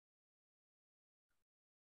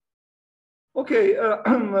Okay,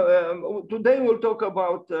 today we'll talk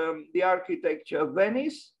about the architecture of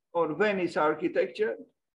Venice or Venice architecture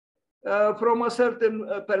from a certain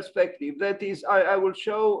perspective. That is, I will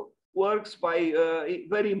show works by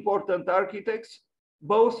very important architects,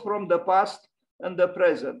 both from the past and the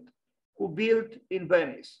present, who built in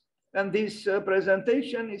Venice. And this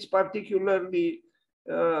presentation is particularly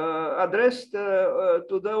addressed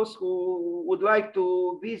to those who would like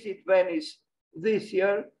to visit Venice this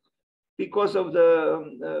year because of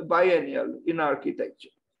the biennial in architecture.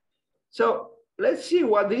 So let's see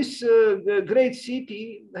what this great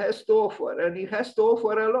city has to offer, and it has to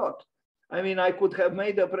offer a lot. I mean, I could have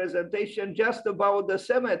made a presentation just about the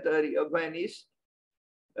cemetery of Venice,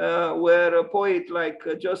 where a poet like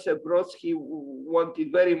Joseph Brodsky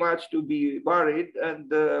wanted very much to be buried,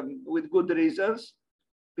 and with good reasons,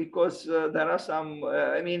 because there are some,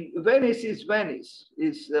 I mean, Venice is Venice.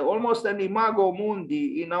 It's almost an imago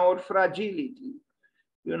mundi in our fragility,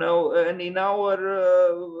 you know, and in our,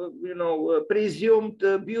 presumed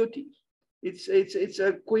beauty. It's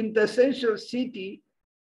a quintessential city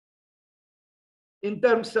in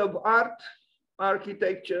terms of art,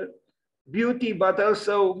 architecture, beauty, but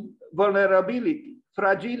also vulnerability,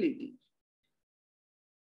 fragility.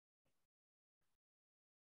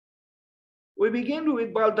 We begin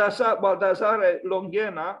with Baldassare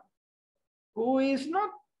Longhena, who is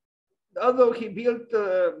not, although he built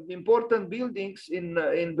important buildings in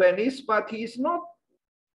Venice, but he's not,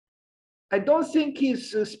 I don't think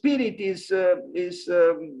his spirit is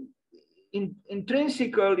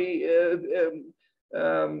intrinsically,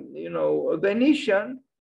 Venetian,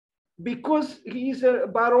 because he's a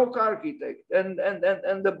Baroque architect, and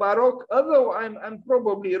the Baroque. Although I'm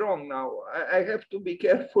probably wrong now, I have to be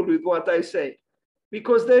careful with what I say,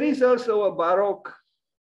 because there is also a Baroque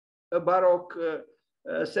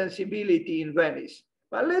sensibility in Venice.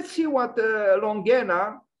 But let's see what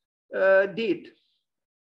Longhena did.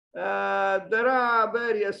 There are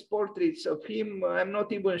various portraits of him. I'm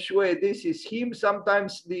not even sure this is him.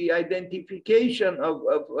 Sometimes the identification of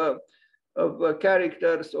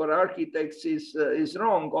characters or architects is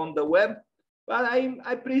wrong on the web, but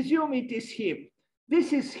I presume it is him.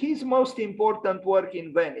 This is his most important work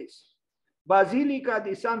in Venice, Basilica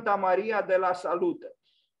di Santa Maria della Salute,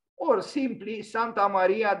 or simply Santa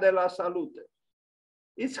Maria della Salute.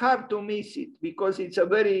 It's hard to miss it because it's a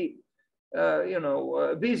very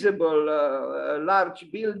visible large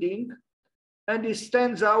building, and it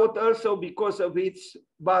stands out also because of its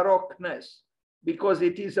Baroqueness, because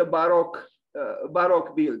it is a Baroque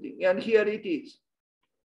building, and here it is.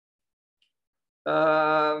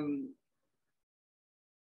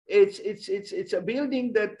 It's a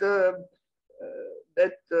building that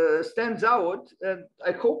stands out, and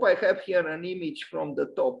I hope I have here an image from the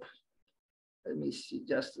top. Let me see,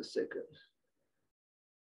 just a second.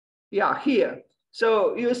 Yeah, here.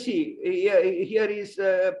 So you see, here is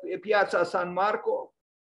Piazza San Marco,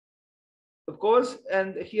 of course,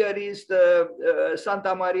 and here is the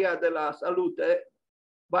Santa Maria della Salute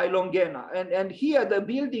by Longhena. And here the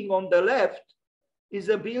building on the left is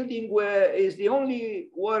a building where is the only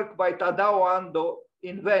work by Tadao Ando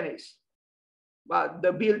in Venice. But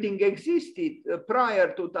the building existed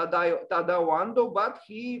prior to Tadao Ando, but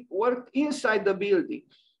he worked inside the building.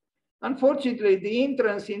 Unfortunately, the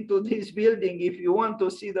entrance into this building, if you want to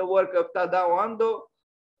see the work of Tadao Ando,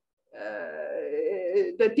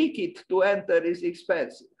 the ticket to enter is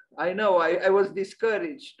expensive. I know, I was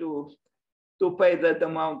discouraged to pay that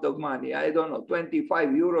amount of money. I don't know, 25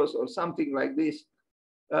 euros or something like this.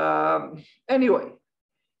 Anyway,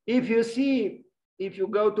 if you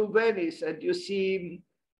go to Venice and you see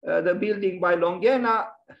the building by Longhena,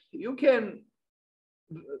 you can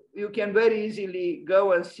very easily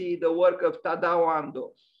go and see the work of Tadao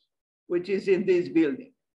Ando, which is in this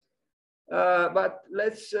building. But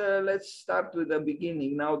let's start with the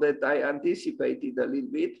beginning now that I anticipated a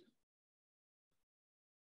little bit.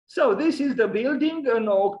 So this is the building, an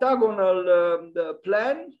octagonal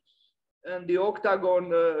plan, and the octagon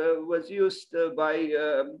was used by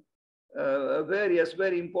various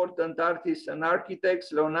very important artists and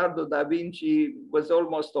architects. Leonardo da Vinci was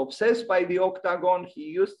almost obsessed by the octagon. He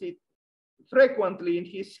used it frequently in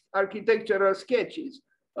his architectural sketches,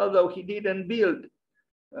 although he didn't build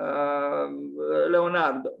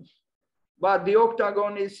Leonardo. But the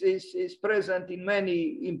octagon is present in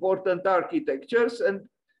many important architectures, and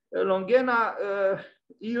Longhena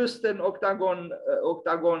used an octagonal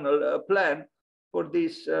plan for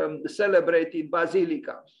this celebrated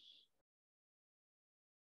basilica.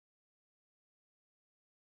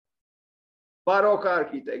 Baroque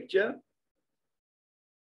architecture.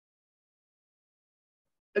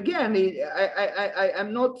 again,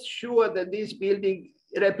 I'm not sure that this building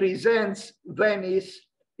represents Venice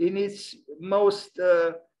in its most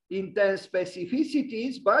intense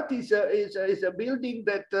specificities, but is a building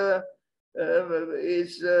that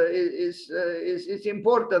is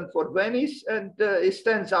important for Venice, and it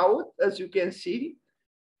stands out, as you can see.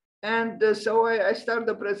 And so I start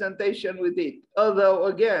the presentation with it. Although,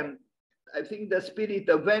 again, I think the spirit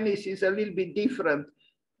of Venice is a little bit different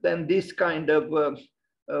than this kind of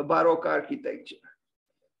Baroque architecture.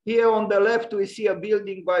 Here on the left, we see a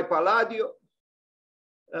building by Palladio.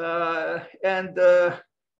 And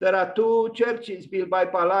there are two churches built by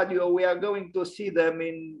Palladio. We are going to see them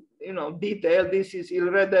in detail. This is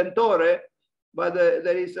Il Redentore, but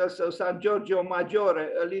there is also San Giorgio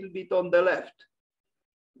Maggiore a little bit on the left.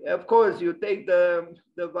 Of course, you take the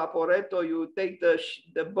vaporetto, you take the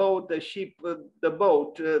boat, the ship, the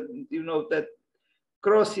boat, that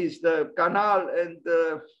crosses the canal,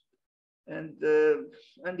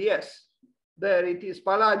 and yes, there it is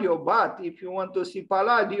Palladio. But if you want to see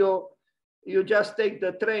Palladio, you just take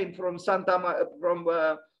the train from Santa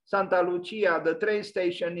Lucia, the train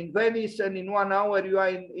station in Venice, and in 1 hour you are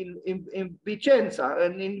in Vicenza.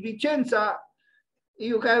 And in Vicenza,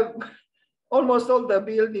 you have almost all the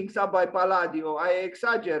buildings are by Palladio. I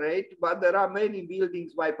exaggerate, but there are many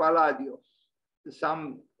buildings by Palladio,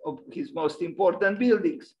 some of his most important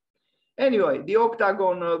buildings. Anyway, the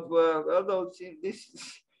octagon of, although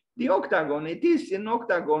the octagon, it is an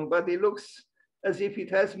octagon, but it looks as if it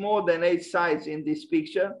has more than 8 sides in this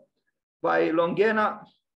picture, by Longhena.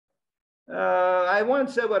 I went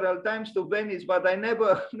several times to Venice, but I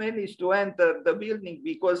never managed to enter the building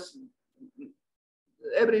because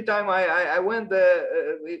every time I went there,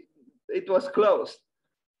 it was closed.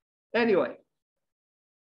 Anyway.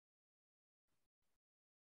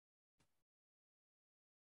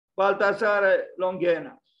 Baldassare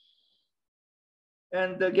Longhena.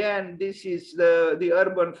 And again, this is the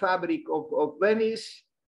urban fabric of Venice,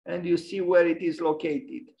 and you see where it is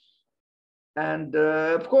located. And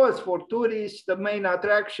of course, for tourists, the main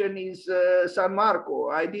attraction is San Marco.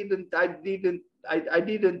 I didn't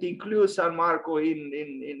include San Marco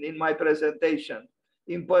in my presentation,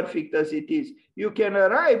 imperfect as it is. You can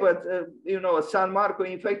arrive at San Marco.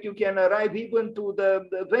 In fact, you can arrive even to the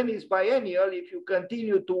Venice Biennial if you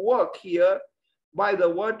continue to walk here by the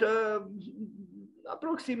water.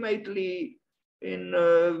 Approximately in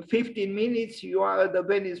 15 minutes, you are at the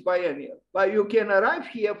Venice Biennial. But you can arrive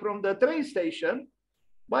here from the train station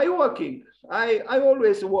by walking. I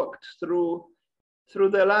always walked through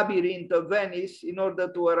the labyrinth of Venice in order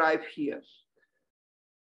to arrive here.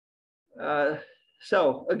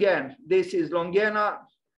 So again, this is Longhena,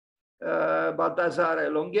 Baldassare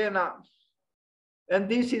Longhena. And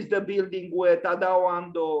this is the building where Tadao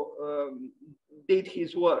Ando did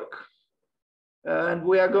his work. And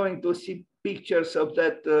we are going to see pictures of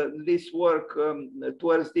that this work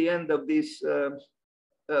towards the end of this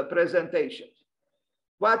presentation.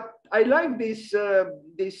 But I like this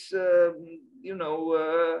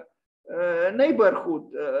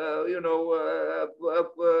neighborhood,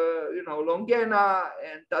 Longhena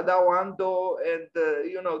and Tadao Ando, and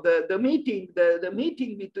the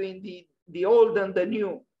meeting between the old and the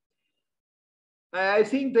new. I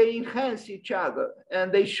think they enhance each other,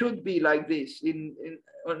 and they should be like this in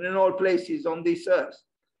all places on this earth.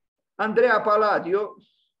 Andrea Palladio,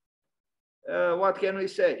 what can we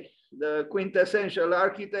say? The quintessential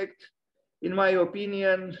architect, in my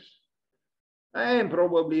opinion. I am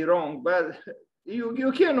probably wrong, but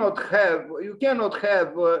you cannot have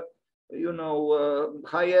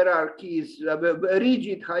hierarchies,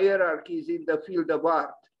 rigid hierarchies in the field of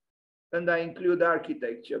art, and I include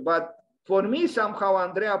architecture. But for me, somehow,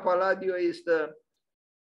 Andrea Palladio is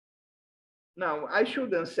no, I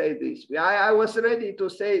shouldn't say this. I was ready to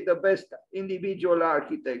say the best individual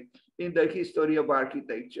architect in the history of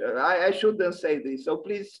architecture. I shouldn't say this. So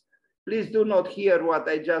please do not hear what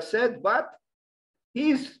I just said, but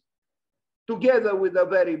he's together with the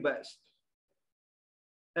very best.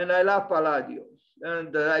 And I love Palladio.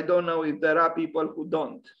 And I don't know if there are people who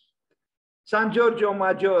don't. San Giorgio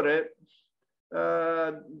Maggiore,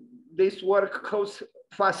 this work house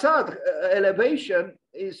facade elevation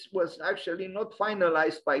was actually not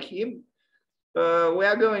finalized by him. We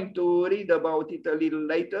are going to read about it a little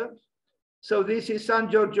later. So this is San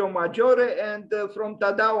Giorgio Maggiore, and from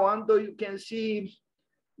Tadao Ando you can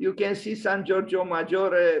see San Giorgio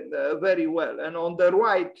Maggiore very well. And on the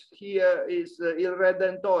right here is Il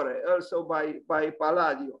Redentore, also by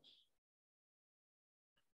Palladio.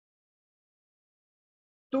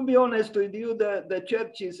 To be honest with you, the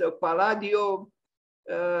churches of Palladio,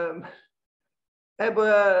 have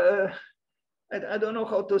I don't know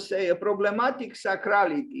how to say, a problematic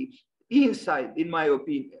sacrality inside, in my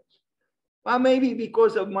opinion. Well, maybe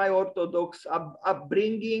because of my Orthodox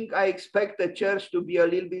upbringing, I expect the church to be a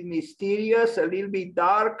little bit mysterious, a little bit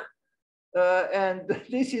dark, and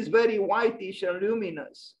this is very whitish and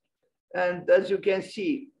luminous. And as you can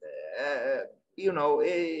see, you know,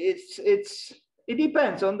 it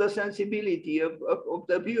depends on the sensibility of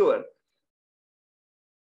the viewer.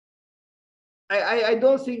 I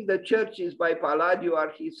don't think the churches by Palladio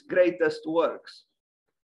are his greatest works.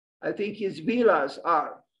 I think his villas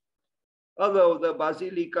are, although the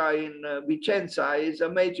Basilica in Vicenza is a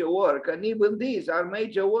major work, and even these are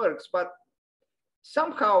major works, but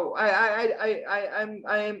somehow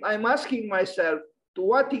I'm asking myself to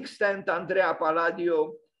what extent Andrea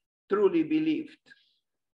Palladio truly believed.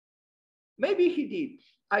 Maybe he did,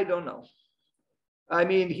 I don't know. I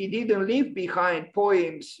mean, he didn't leave behind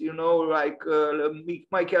poems, you know, like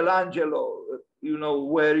Michelangelo, you know,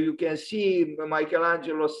 where you can see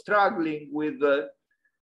Michelangelo struggling with the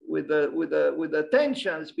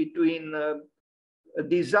tensions between a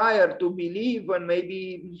desire to believe and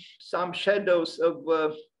maybe some shadows of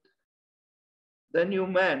the new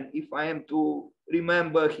man, if I am to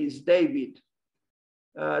remember his David.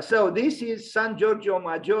 So this is San Giorgio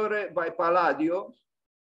Maggiore by Palladio,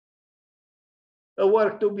 a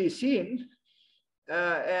work to be seen.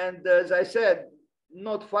 And as I said,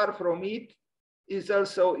 not far from it is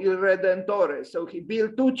also Il Redentore. So he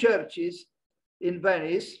built two churches in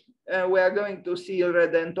Venice, and we are going to see Il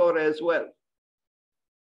Redentore as well.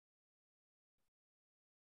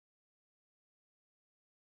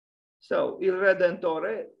 So Il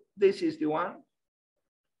Redentore, this is the one.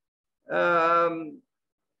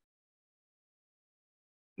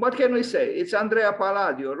 What can we say? It's Andrea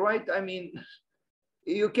Palladio, right? I mean,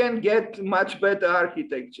 you can get much better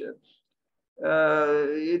architecture.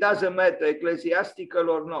 It doesn't matter, ecclesiastical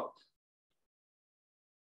or not.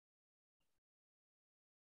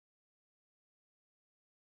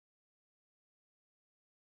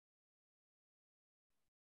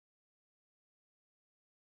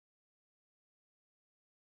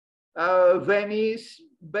 Venice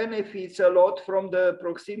benefits a lot from the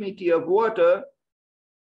proximity of water.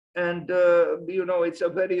 And, you know, it's a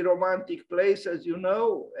very romantic place, as you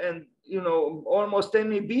know, and, you know, almost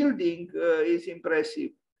any building is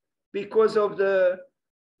impressive because of the,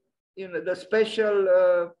 you know, the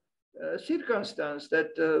special circumstance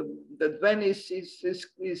that that Venice is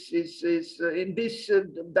in this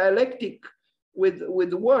dialectic with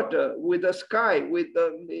water, with the sky, with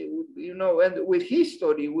you know, and with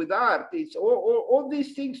history, with art. It's all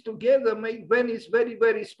these things together make Venice very,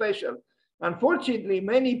 very special. Unfortunately,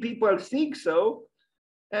 many people think so,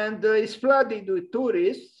 and it's flooded with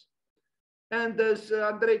tourists. And as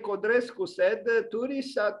Andrei Codrescu said,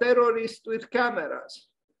 tourists are terrorists with cameras.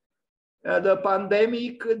 The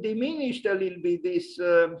pandemic diminished a little bit this,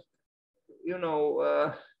 you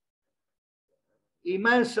know,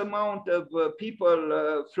 immense amount of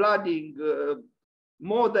people flooding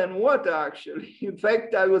more than water, actually. In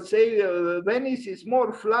fact, I would say Venice is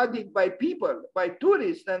more flooded by people, by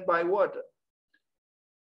tourists, than by water.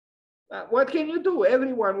 What can you do?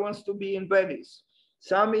 Everyone wants to be in Venice.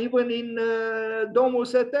 Some even in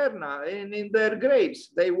Domus Eterna, in their graves,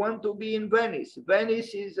 they want to be in Venice.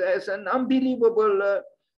 Venice has an unbelievable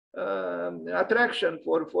attraction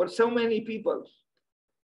for so many people.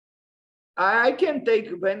 I can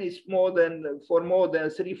take Venice for more than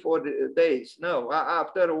 3-4 days. No,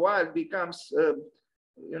 after a while it becomes,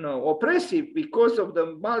 you know, oppressive because of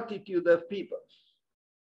the multitude of people,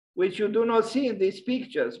 which you do not see in these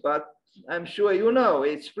pictures, but I'm sure you know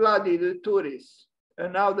it's flooded with tourists.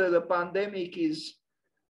 And now that the pandemic is,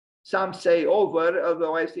 some say, over,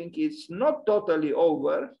 although I think it's not totally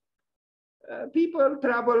over, people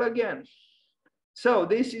travel again. So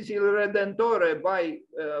this is Il Redentore by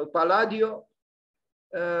Palladio.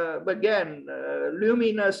 Again,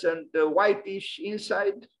 luminous and whitish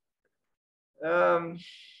inside.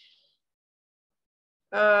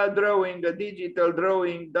 Drawing, a digital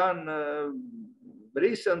drawing done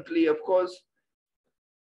recently, of course,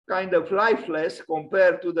 kind of lifeless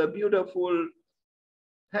compared to the beautiful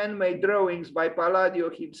handmade drawings by Palladio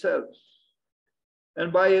himself.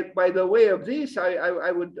 And by the way of this,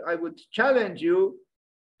 I would challenge you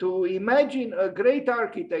to imagine a great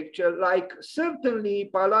architecture, like certainly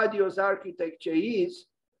Palladio's architecture is,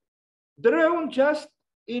 drawn just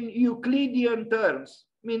in Euclidean terms,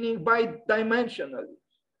 meaning bidimensionally.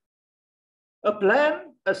 A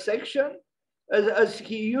plan, a section, as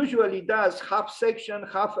he usually does, half section,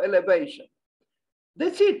 half elevation.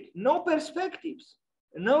 That's it, no perspectives,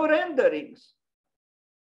 no renderings.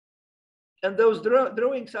 And those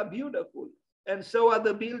drawings are beautiful, and so are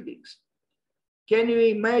the buildings. Can you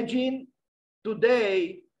imagine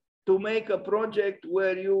today to make a project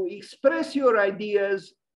where you express your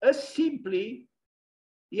ideas as simply,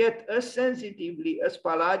 yet as sensitively as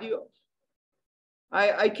Palladio?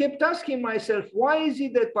 I kept asking myself, why is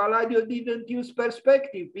it that Palladio didn't use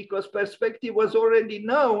perspective? Because perspective was already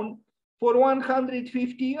known for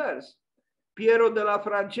 150 years. Piero della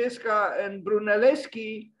Francesca and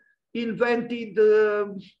Brunelleschi invented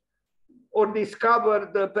or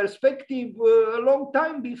discovered the perspective a long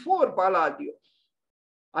time before Palladio.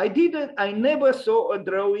 I never saw a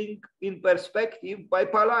drawing in perspective by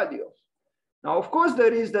Palladio. Now, of course,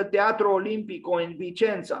 there is the Teatro Olimpico in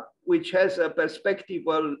Vicenza, which has a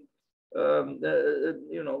perspectival,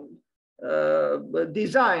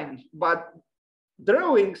 design, but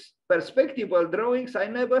drawings, perspectival drawings, I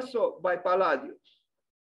never saw by Palladio.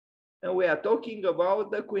 And we are talking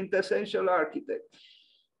about the quintessential architect.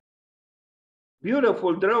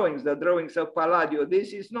 Beautiful drawings, the drawings of Palladio.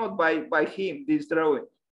 This is not by him, this drawing,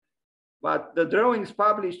 but the drawings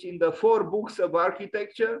published in the 4 books of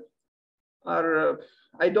architecture are,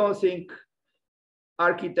 I don't think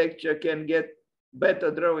architecture can get better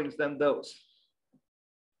drawings than those.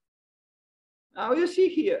 Now you see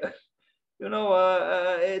here,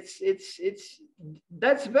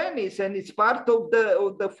 that's Venice, and it's part of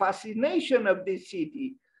the fascination of this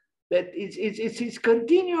city, that it's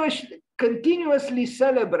continuously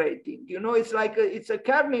celebrating. It's like it's a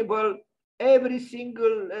carnival every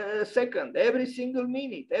single second, every single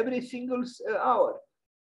minute, every single hour,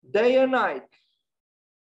 day and night.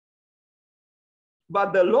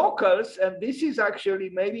 But the locals, and this is actually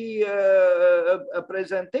maybe a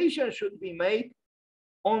presentation should be made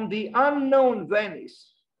on the unknown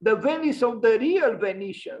Venice, the Venice of the real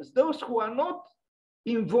Venetians, those who are not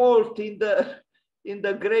involved in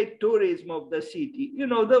the great tourism of the city.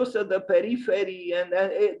 Those are the periphery, and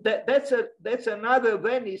that's another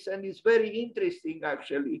Venice, and it's very interesting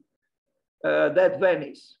actually, that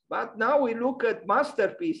Venice. But now we look at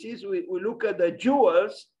masterpieces, we look at the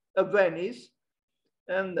jewels of Venice,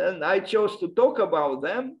 and I chose to talk about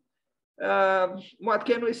them. What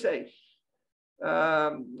can we say?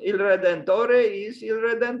 Il Redentore is Il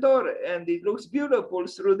Redentore, and it looks beautiful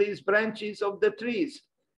through these branches of the trees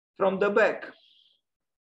from the back.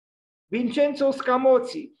 Vincenzo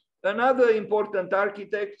Scamozzi, another important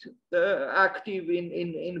architect active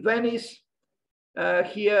in Venice.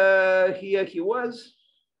 Here he was.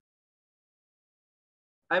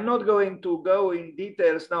 I'm not going to go in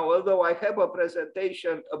details now, although I have a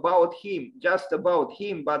presentation about him, just about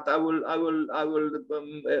him, but I will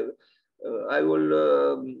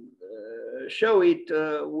show it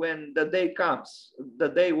when the day comes, the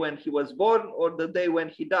day when he was born or the day when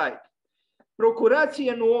he died.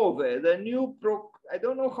 Procurație nuove, the new, I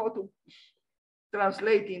don't know how to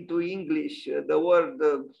translate into English the word,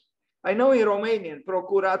 I know in Romanian,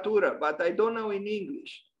 procuratură, but I don't know in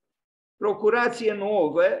English. Procurație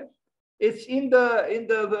nuove, it's in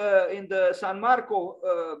the San Marco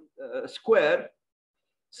square.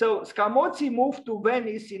 So Scamozzi moved to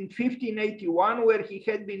Venice in 1581, where he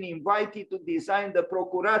had been invited to design the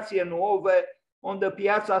Procurație nuove on the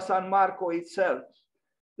Piazza San Marco itself.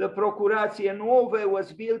 The Procurație nuove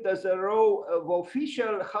was built as a row of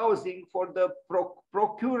official housing for the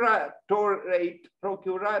Procuratorate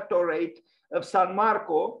of San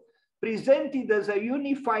Marco, presented as a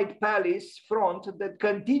unified palace front that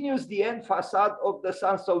continues the end facade of the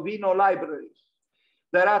Sansovino Library.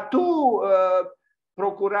 There are 2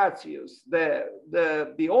 Procuratius,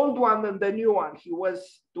 the old one and the new one. He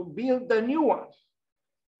was to build the new one,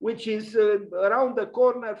 which is around the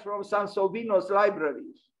corner from Sansovino's library.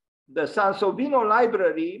 The Sansovino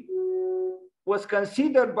library was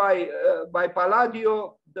considered by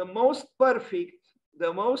Palladio the most perfect,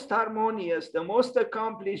 the most harmonious, the most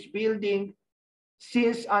accomplished building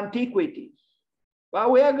since antiquity. But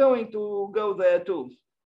we are going to go there too.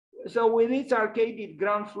 So with its arcaded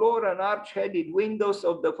ground floor and arch-headed windows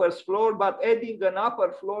of the first floor, but adding an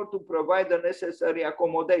upper floor to provide the necessary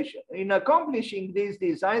accommodation. In accomplishing these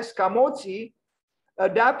designs, Scamozzi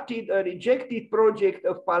adapted a rejected project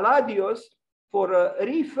of Palladio's for a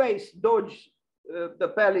refaced Doge, the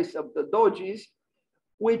Palace of the Doges,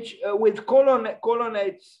 which with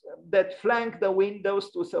colonnades that flank the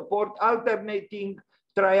windows to support alternating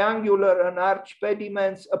triangular and arch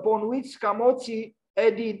pediments, upon which Scamozzi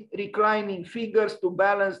added reclining figures to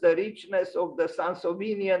balance the richness of the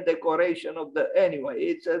Sansovinian decoration of the, anyway,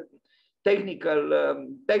 it's a technical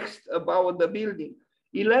text about the building.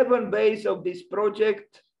 11 bays of this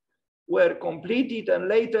project were completed and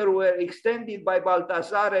later were extended by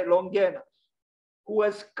Baldassare Longhena. who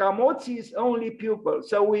was Camozzi's only pupil.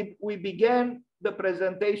 So we began the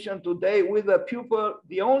presentation today with a pupil,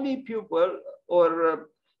 the only pupil or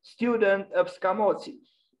student of Scamozzi,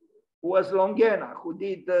 who was Longhena, who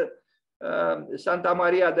did Santa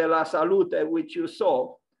Maria della Salute, which you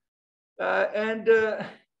saw.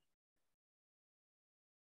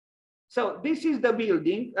 So this is the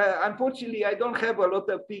building. Unfortunately, I don't have a lot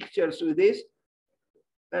of pictures with this.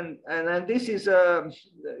 And this is a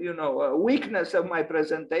weakness of my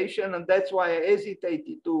presentation, and that's why I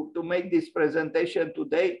hesitated to make this presentation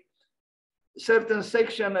today. Certain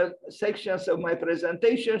sections of my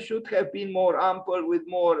presentation should have been more ample with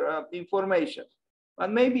more information.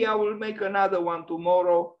 But maybe I will make another one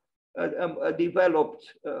tomorrow, a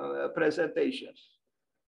developed presentation.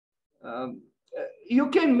 You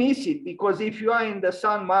can miss it because if you are in the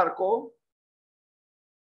San Marco,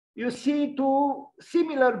 you see two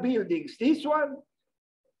similar buildings. This one,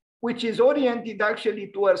 which is oriented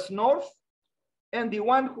actually towards north, and the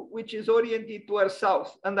one which is oriented towards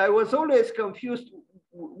south. And I was always confused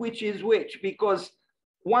which is which, because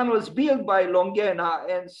one was built by Longhena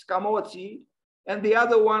and Scamozzi, and the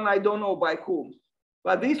other one, I don't know by whom.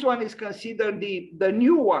 But this one is considered the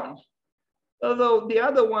new one, although the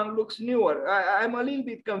other one looks newer. I'm a little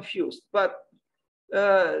bit confused, but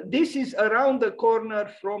this is around the corner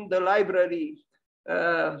from the library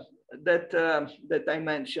that I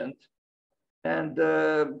mentioned. And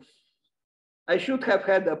I should have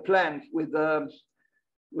had a plan with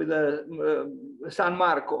San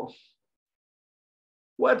Marco.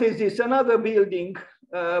 What is this? Another building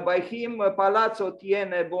by him, Palazzo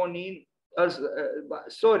Tiene Bonin.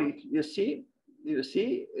 Sorry, you see,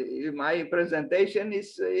 my presentation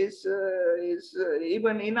is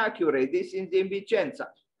even inaccurate. This is in Vicenza.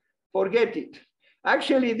 Forget it.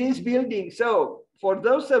 Actually, this building, so for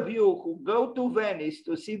those of you who go to Venice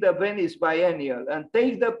to see the Venice Biennial and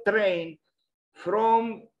take the train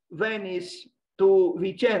from Venice to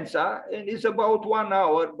Vicenza, and it's about 1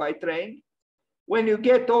 hour by train. When you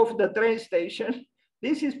get off the train station,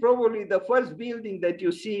 this is probably the first building that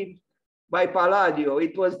you see by Palladio.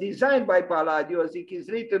 It was designed by Palladio, as it is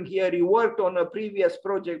written here. He worked on a previous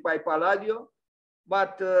project by Palladio,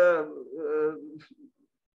 but the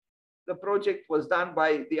project was done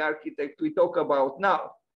by the architect we talk about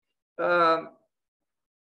now.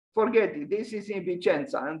 Forget it, this is in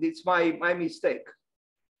Vicenza, and it's my mistake.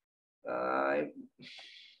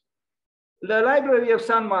 The Library of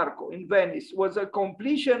San Marco in Venice was a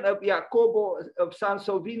completion of Jacopo of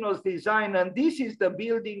Sansovino's design, and this is the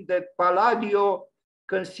building that Palladio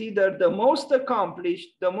considered the most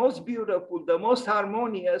accomplished, the most beautiful, the most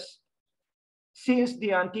harmonious since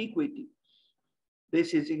the antiquity.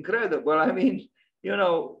 This is incredible. I mean,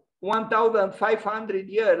 1,500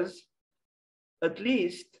 years at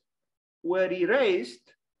least were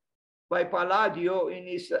erased by Palladio in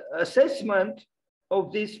his assessment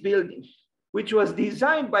of this building, which was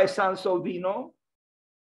designed by Sansovino,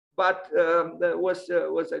 but was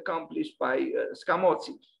accomplished by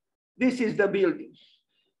Scamozzi. This is the building.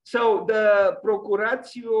 So the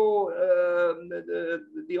procuratio,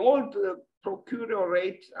 the old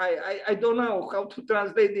procurorate, I don't know how to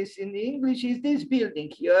translate this in English, is this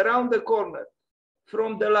building here around the corner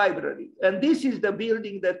from the library. And this is the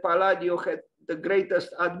building that Palladio had the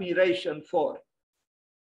greatest admiration for.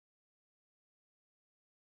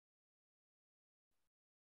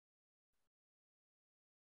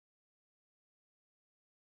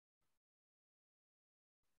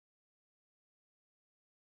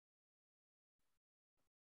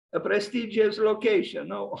 A prestigious location.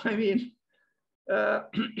 No, I mean,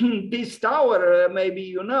 this tower, maybe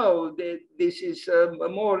you know, that this is a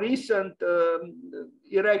more recent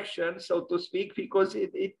erection, so to speak, because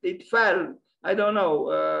it fell. I don't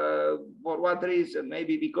know for what reason,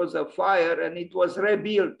 maybe because of fire, and it was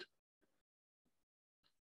rebuilt.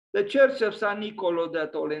 The Church of San Nicolo da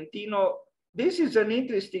Tolentino, this is an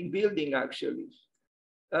interesting building, actually.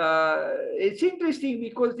 It's interesting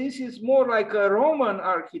because this is more like a Roman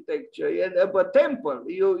architecture and a temple.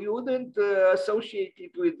 You wouldn't associate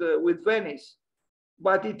it with Venice,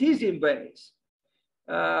 but it is in Venice.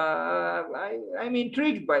 I'm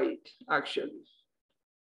intrigued by it, actually.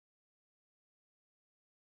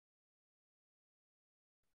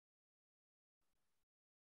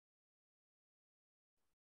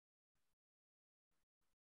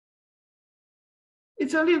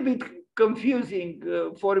 It's a little bit confusing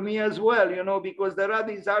for me as well, because there are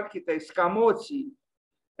these architects, Scamozzi,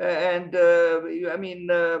 and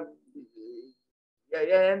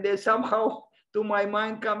and somehow to my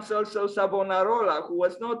mind comes also Savonarola, who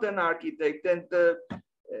was not an architect, and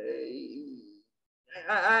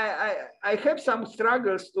I have some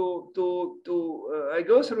struggles I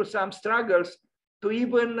go through some struggles to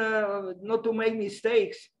even not to make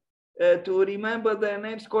mistakes, to remember the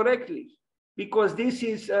names correctly, because this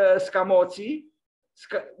is Scamozzi.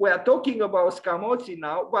 We are talking about Scamozzi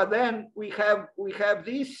now, but then we have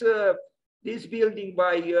this this building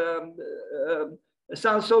by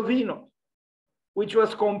Sansovino, which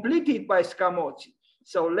was completed by Scamozzi.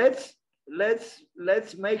 So let's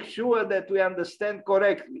make sure that we understand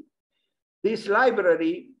correctly. This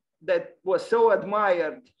library that was so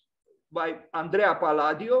admired by Andrea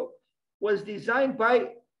Palladio was designed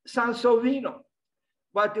by Sansovino,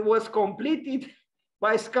 but it was completed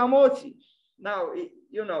by Scamozzi. Now,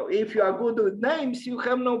 you know, if you are good with names, you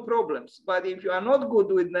have no problems. But if you are not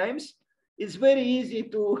good with names, it's very easy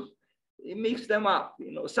to mix them up.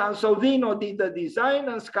 You know, Sansovino did the design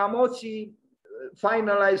and Scamozzi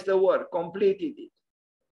finalized the work, completed it.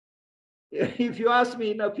 If you ask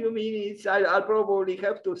me in a few minutes, I'll probably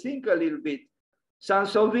have to think a little bit.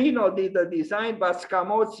 Sansovino did the design, but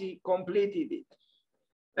Scamozzi completed it.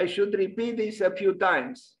 I should repeat this a few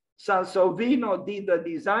times. Sansovino did the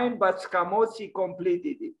design, but Scamozzi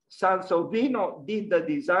completed it. Sansovino did the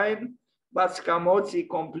design, but Scamozzi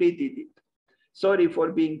completed it. Sorry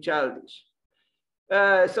for being childish.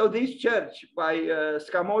 So this church by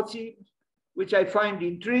Scamozzi, which I find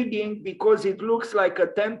intriguing because it looks like a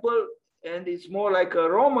temple and it's more like a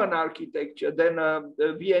Roman architecture than a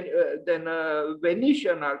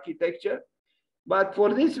Venetian architecture. But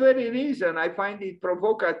for this very reason, I find it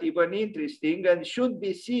provocative and interesting and should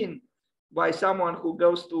be seen by someone who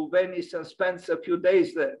goes to Venice and spends a few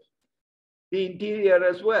days there. The interior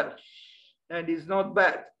as well. And it's not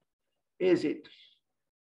bad, is it?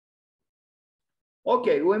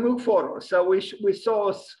 Okay, we move forward. So we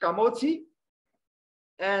saw Scamozzi.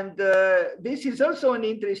 And this is also an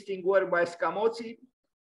interesting work by Scamozzi.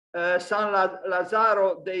 San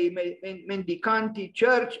Lazzaro dei Mendicanti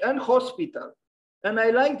Church and Hospital. And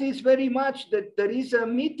I like this very much, that there is a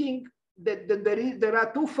meeting, that there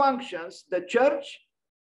are two functions, the church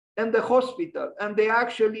and the hospital, and they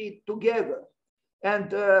actually together.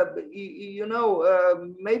 And, you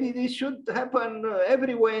know, maybe this should happen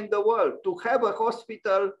everywhere in the world, to have a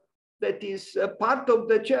hospital that is a part of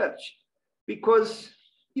the church, because,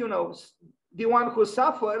 you know, the one who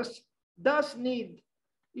suffers does need,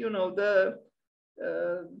 you know, the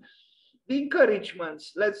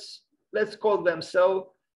encouragements, let's call them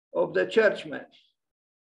so, of the churchmen.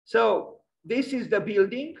 So this is the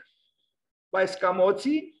building by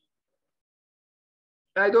Scamozzi.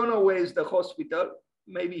 I don't know where is the hospital,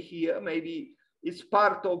 maybe here, maybe it's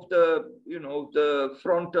part of the, you know, the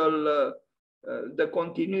frontal, the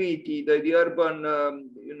continuity, the urban,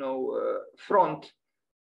 you know, front.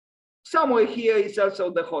 Somewhere here is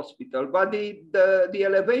also the hospital, but the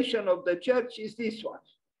elevation of the church is this one.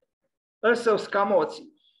 Also Scamozzi.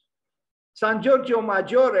 San Giorgio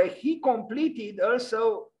Maggiore, he completed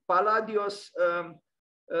also Palladio's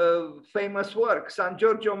famous work, San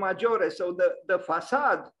Giorgio Maggiore. So the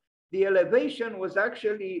facade, the elevation was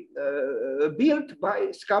actually built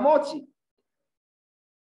by Scamozzi.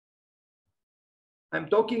 I'm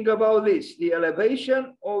talking about this, the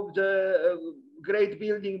elevation of the great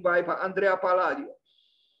building by Andrea Palladio.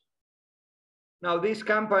 Now this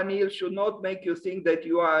campanile should not make you think that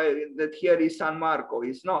that here is San Marco.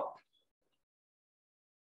 It's not.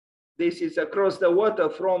 This is across the water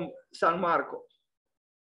from San Marco.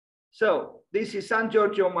 So this is San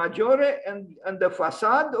Giorgio Maggiore, and the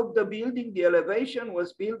facade of the building, the elevation,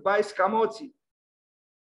 was built by Scamozzi.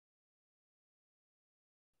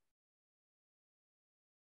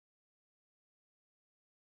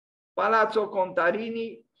 Palazzo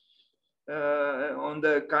Contarini on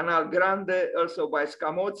the Canal Grande, also by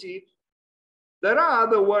Scamozzi. There are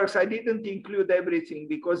other works. I didn't include everything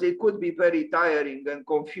because it could be very tiring and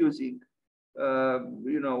confusing.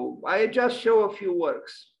 You know, I just show a few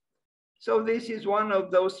works. So this is one of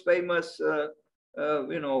those famous,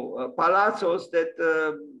 you know, palazzos that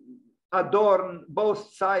adorn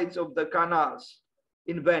both sides of the canals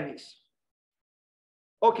in Venice.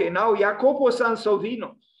 Okay, now Jacopo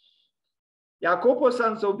Sansovino. Jacopo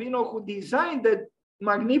Sansovino, who designed that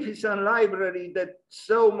magnificent library that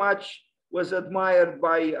so much was admired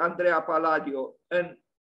by Andrea Palladio. And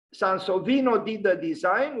Sansovino did the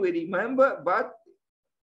design, we remember, but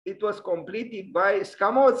it was completed by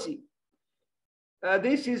Scamozzi.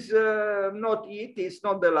 This is not it, it's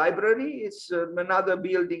not the library, it's another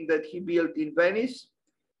building that he built in Venice.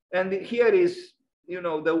 And here is, you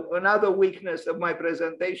know, another weakness of my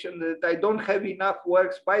presentation, that I don't have enough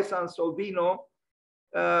works by Sansovino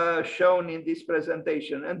shown in this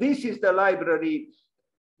presentation. And this is the library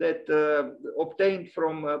that obtained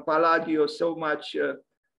from Palladio so much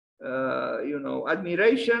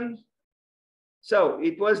admiration. So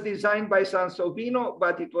it was designed by Sansovino,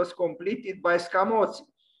 but it was completed by Scamozzi.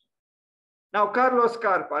 Now Carlo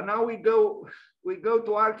Scarpa. Now we go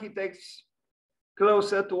to architects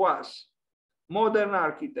closer to us, modern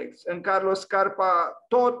architects. And Carlo Scarpa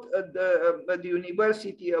taught at the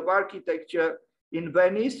University of Architecture in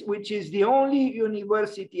Venice, which is the only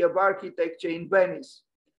university of architecture in Venice,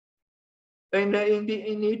 in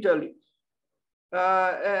Italy.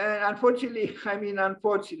 And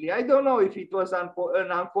unfortunately, I don't know if it was an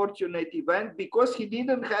unfortunate event, because he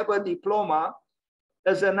didn't have a diploma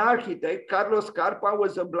as an architect. Carlo Scarpa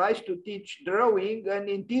was obliged to teach drawing and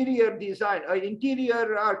interior design,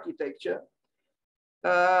 interior architecture.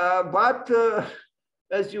 But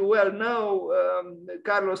as you well know,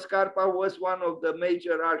 Carlo Scarpa was one of the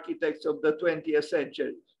major architects of the 20th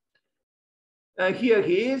century. And here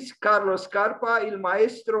he is, Carlo Scarpa, Il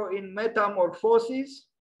Maestro in Metamorphosis.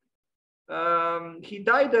 He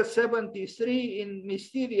died at 73 in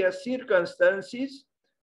mysterious circumstances.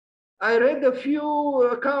 I read a few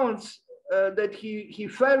accounts that he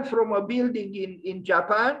fell from a building in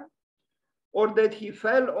Japan, or that he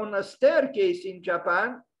fell on a staircase in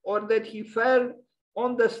Japan, or that he fell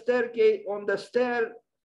on the stair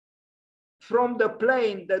from the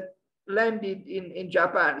plane that landed in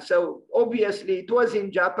Japan. So obviously it was in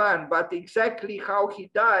Japan, but exactly how he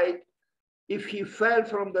died, if he fell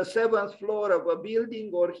from the 7th floor of a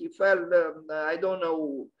building, or he fell, I don't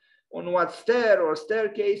know on what stair or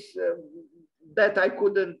staircase, that I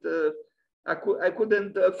couldn't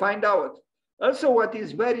find out. Also, what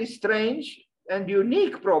is very strange and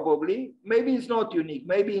unique, probably, maybe it's not unique,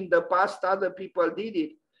 maybe in the past other people did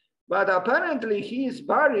it, but apparently he is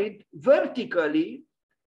buried vertically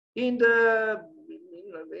in the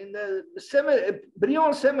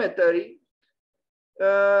Brion Cemetery,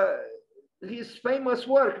 his famous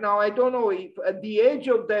work. Now, I don't know if at the edge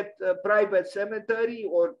of that private cemetery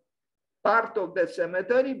or part of the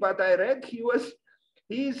cemetery, but I read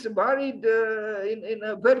he's buried in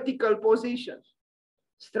a vertical position.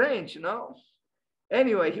 Strange, no?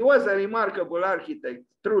 Anyway, he was a remarkable architect,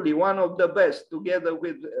 truly one of the best, together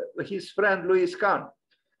with his friend Louis Kahn.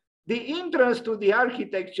 The entrance to the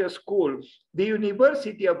architecture school, the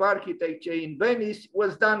University of Architecture in Venice,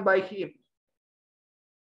 was done by him.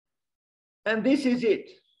 And this is it,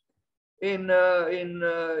 in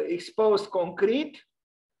exposed concrete.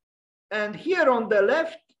 And here on the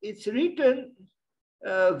left, it's written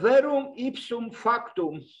verum ipsum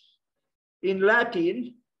factum in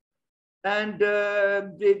Latin. And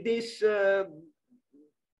this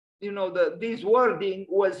wording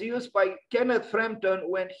was used by Kenneth Frampton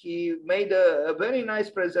when he made a very nice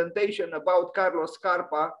presentation about Carlo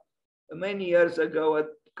Scarpa many years ago at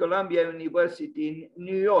Columbia University in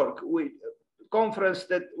New York, with conference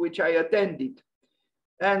which I attended.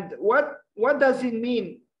 And what does it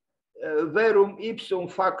mean, verum ipsum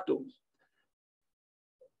factum?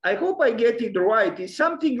 I hope I get it right. It's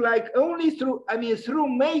something like only through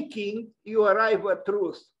making you arrive at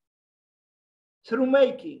truth. Through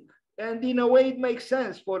making. And in a way, it makes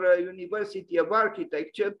sense for a University of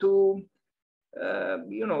Architecture to,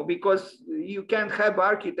 because you can't have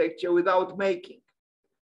architecture without making.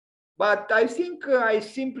 But I think I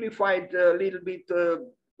simplified a little bit,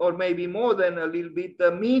 or maybe more than a little bit,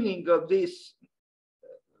 the meaning of this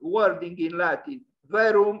wording in Latin.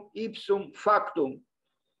 Verum ipsum factum.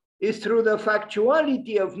 Is through the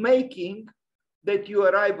factuality of making that you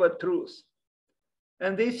arrive at truth.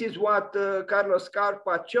 And this is what Carlo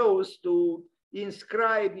Scarpa chose to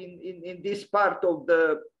inscribe in this part of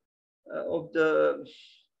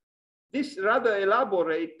this rather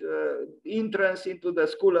elaborate entrance into the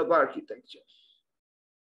School of Architecture.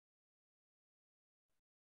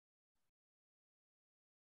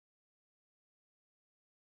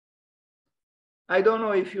 I don't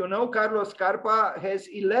know if you know, Carlo Scarpa has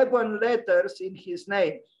 11 letters in his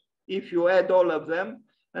name, if you add all of them.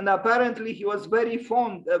 And apparently he was very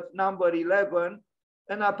fond of number 11.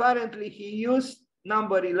 And apparently he used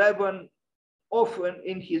number 11 often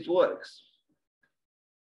in his works.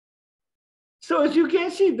 So as you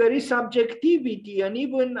can see, there is subjectivity and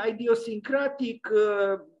even idiosyncratic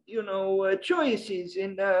choices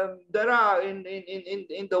there are in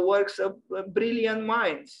the works of brilliant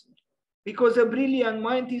minds. Because a brilliant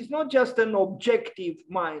mind is not just an objective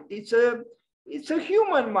mind. It's a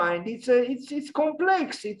human mind. It's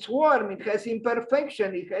complex. It's warm. It has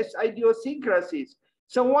imperfection. It has idiosyncrasies.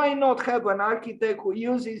 So why not have an architect who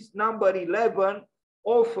uses number 11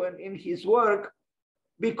 often in his work,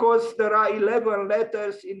 because there are 11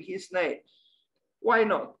 letters in his name. Why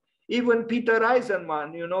not? Even Peter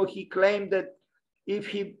Eisenman, you know, he claimed that if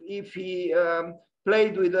he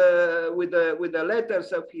played with the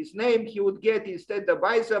letters of his name, he would get, instead of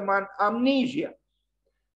Eisenman, amnesia.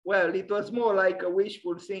 Well, it was more like a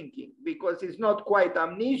wishful thinking, because it's not quite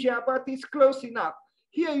amnesia, but it's close enough.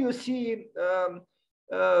 Here you see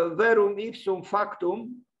verum ipsum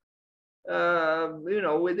factum, you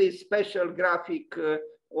know, with this special graphic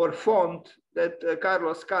or font that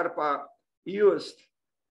Carlos Scarpa used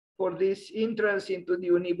for this entrance into the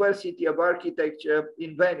University of Architecture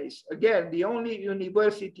in Venice. Again, the only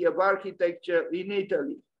University of Architecture in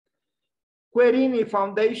Italy. Querini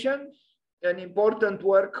Foundation, an important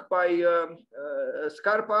work by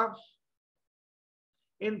Scarpa,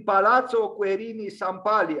 in Palazzo Querini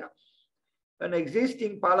Sampalia, an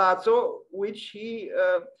existing palazzo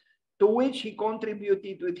to which he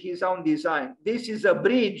contributed with his own design. This is a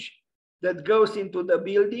bridge that goes into the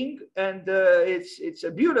building, and it's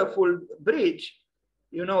a beautiful bridge,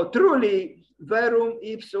 you know, truly verum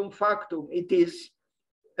ipsum factum. It is,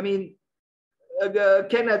 I mean,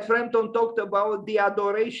 Kenneth Frampton talked about the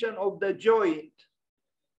adoration of the joint.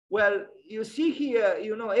 Well, you see here,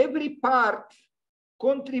 you know, every part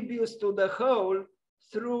contributes to the whole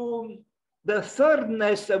through the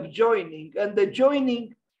thirdness of joining, and the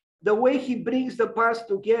joining, the way he brings the parts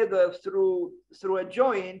together through a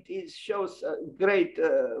joint, shows a great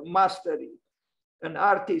mastery and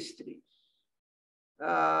artistry.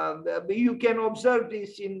 You can observe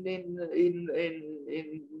this in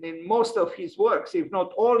most of his works, if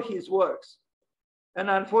not all his works. And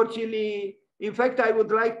unfortunately, in fact, I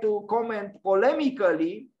would like to comment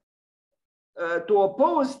polemically to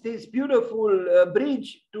oppose this beautiful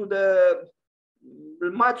bridge to the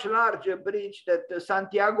much larger bridge that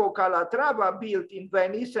Santiago Calatrava built in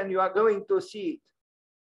Venice, and you are going to see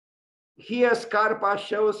it. Here, Scarpa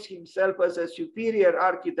shows himself as a superior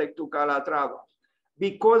architect to Calatrava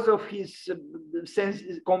because of his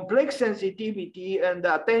complex sensitivity and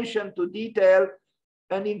attention to detail,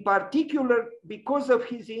 and in particular, because of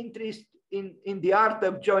his interest in the art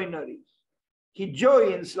of joinery. He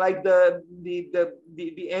joins like the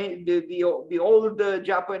old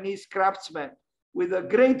Japanese craftsmen, with a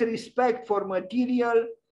great respect for material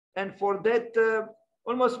and for that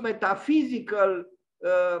almost metaphysical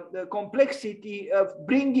complexity of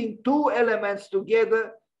bringing two elements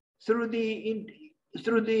together through the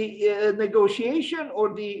negotiation,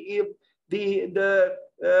 or the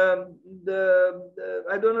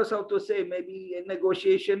I don't know how to say, maybe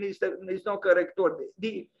negotiation is not correct word.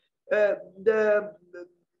 The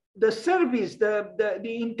service, the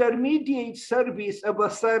intermediate service of a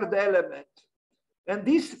third element. And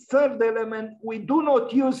this third element we do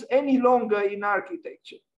not use any longer in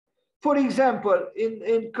architecture. For example,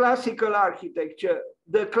 in classical architecture,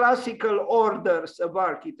 the classical orders of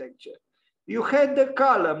architecture, you had the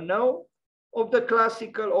column, no, of the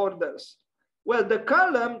classical orders. Well, the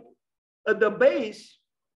column at the base,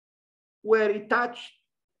 where it touched,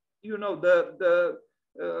 you know, the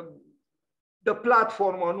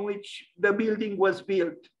platform on which the building was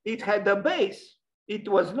built, it had a base. It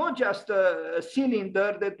was not just a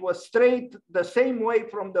cylinder that was straight the same way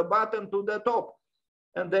from the bottom to the top.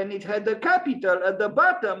 And then it had the capital at the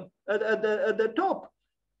bottom, at the top.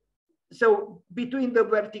 So between the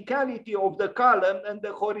verticality of the column and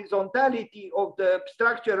the horizontality of the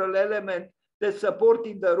structural element that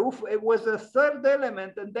supported the roof, it was a third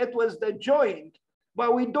element, and that was the joint.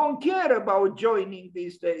 But we don't care about joining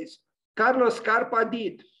these days. Carlos Scarpa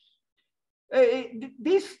did.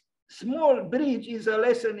 This small bridge is a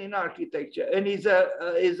lesson in architecture, and is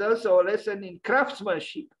also a lesson in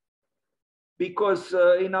craftsmanship, because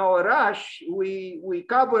in our rush, we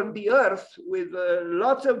cover the earth with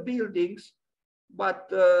lots of buildings, but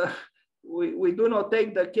we do not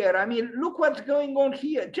take the care. I mean, look what's going on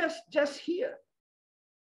here, just here.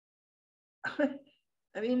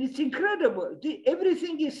 I mean, it's incredible.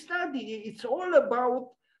 Everything is studied. It's all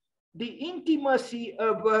about the intimacy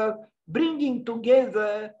of bringing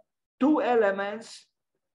together two elements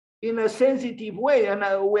in a sensitive way. And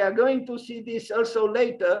we are going to see this also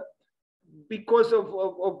later, because of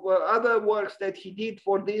other works that he did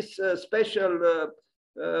for this special,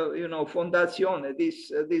 you know, fondazione,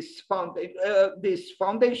 this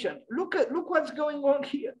foundation. Look what's going on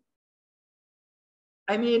here.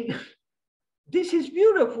 I mean, this is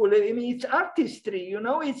beautiful. I mean, it's artistry, you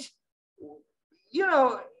know. It's, you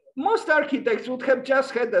know, most architects would have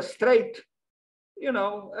just had a straight, you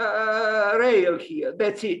know, rail here.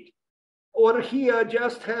 That's it. Or here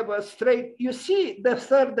just have a straight. You see the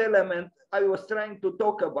third element I was trying to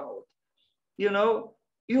talk about. You know,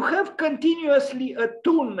 you have continuously a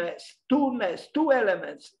two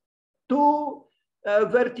elements, two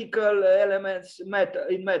vertical elements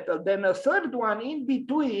in metal. Then a third one in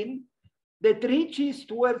between that reaches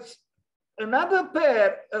towards another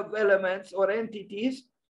pair of elements or entities,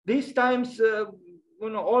 this times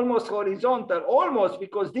almost horizontal, almost,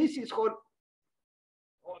 because this is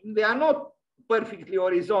they are not perfectly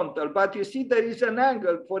horizontal, but you see there is an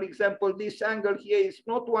angle. For example, this angle here is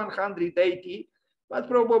not 180, but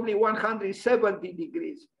probably 170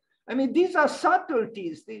 degrees. I mean, these are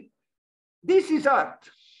subtleties. This is art.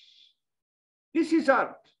 This is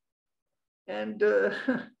art. And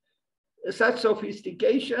such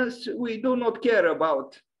sophistications we do not care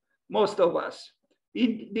about, most of us.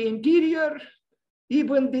 In the interior,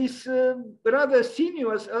 even this rather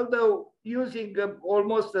sinuous, although using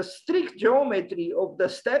almost a strict geometry of the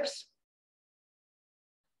steps,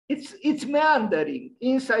 it's meandering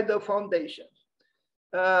inside the foundation.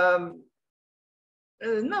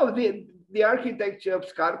 No, the architecture of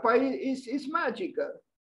Scarpa is magical.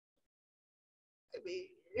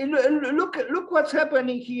 Look what's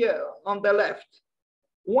happening here on the left.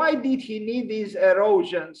 Why did he need these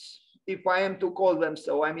erosions, if I am to call them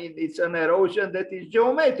so? I mean, it's an erosion that is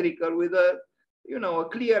geometrical with a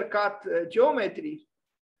clear-cut geometry,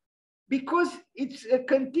 because it's a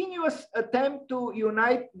continuous attempt to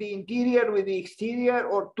unite the interior with the exterior,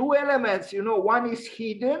 or two elements. One is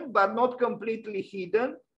hidden but not completely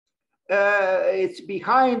hidden. It's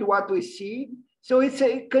behind what we see. So it's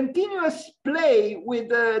a continuous play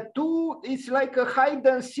with two. It's like a hide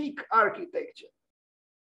and seek architecture.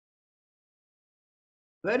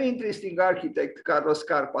 Very interesting architect, Carlos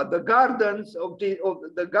Scarpa. The gardens of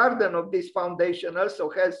the garden of this foundation also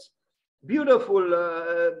has beautiful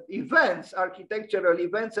events, architectural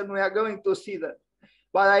events, and we are going to see that.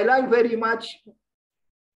 But I like very much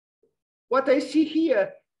what I see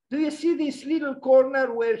here. Do you see this little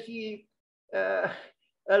corner where he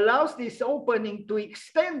allows this opening to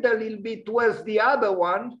extend a little bit towards the other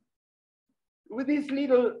one with this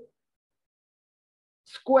little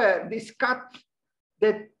square, this cut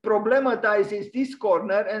that problematizes this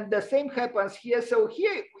corner, and the same happens here. So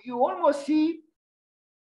here you almost see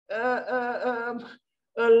a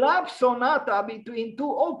lap sonata between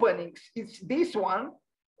two openings. It's this one,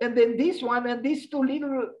 and then this one, and these two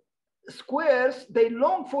little squares, they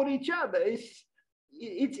long for each other.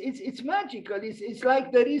 It's magical. It's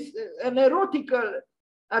like there is an erotical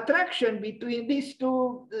attraction between these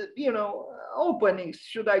two, openings.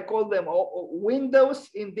 Should I call them windows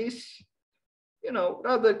in this,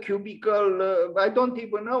 rather cubical? I don't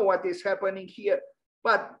even know what is happening here.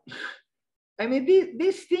 But I mean,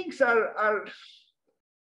 these things they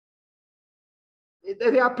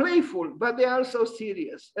are playful, but they are also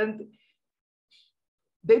serious, and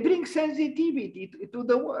they bring sensitivity to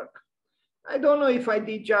the work. I don't know if I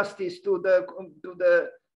did justice to the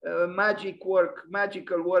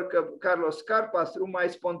magical work of Carlos Scarpa through my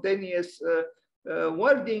spontaneous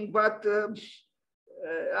wording, but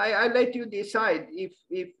I let you decide if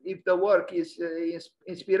the work is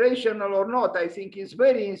inspirational or not. I think it's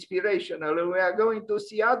very inspirational, and we are going to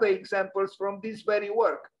see other examples from this very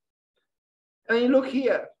work. I mean, look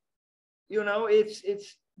here.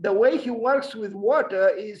 It's the way he works with water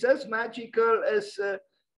is as magical as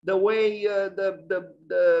the way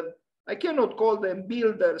I cannot call them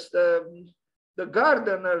builders, the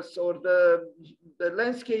gardeners or the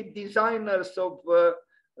landscape designers of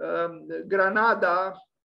Granada,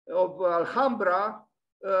 of Alhambra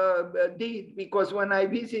did, because when I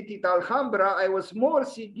visited Alhambra, I was more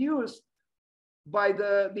seduced by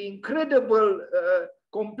the incredible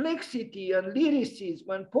complexity and lyricism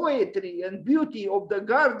and poetry and beauty of the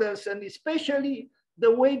gardens, and especially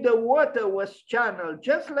the way the water was channeled,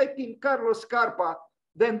 just like in Carlos Scarpa,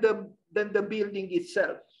 than the building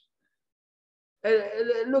itself.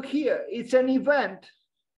 Look here, it's an event.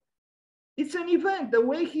 It's an event, the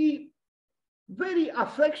way he very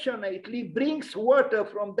affectionately brings water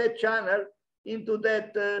from that channel into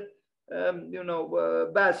that,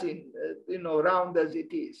 basin, round as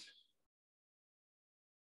it is.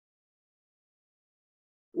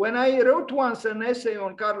 When I wrote once an essay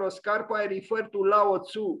on Carlos Scarpa, I referred to Lao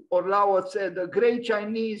Tzu, or Lao Tse, the great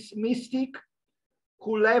Chinese mystic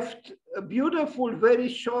who left a beautiful, very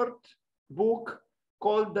short book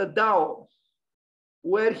called The Tao,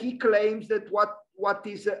 where he claims that what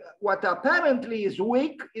apparently is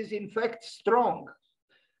weak is in fact strong.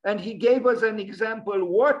 And he gave us an example,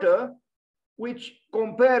 water, which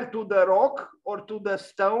compared to the rock or to the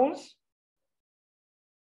stones,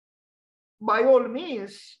 by all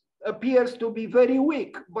means appears to be very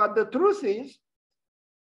weak. But the truth is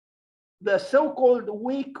the so-called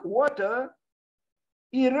weak water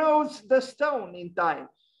erodes the stone in time.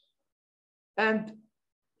 And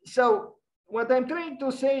so what I'm trying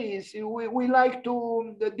to say is we like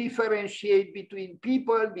to differentiate between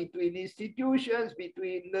people, between institutions,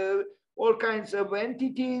 between all kinds of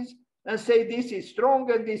entities, and say this is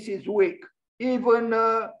strong and this is weak. Even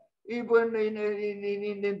in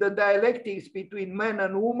the dialectics between men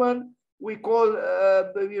and women, we call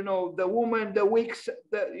the woman the weak,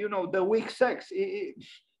 the weak sex.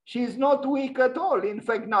 She's not weak at all. In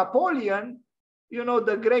fact, Napoleon,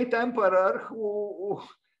 the great emperor who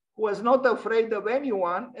was not afraid of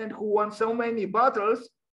anyone and who won so many battles,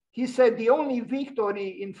 he said the only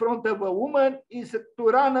victory in front of a woman is to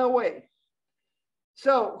run away.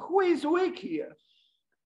 So who is weak here?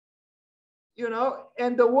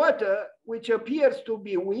 And the water, which appears to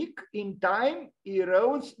be weak in time,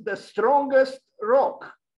 erodes the strongest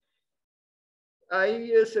rock.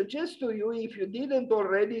 I suggest to you, if you didn't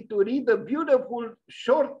already, to read a beautiful,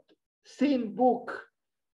 short, thin book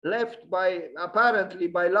left apparently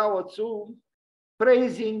by Lao Tzu,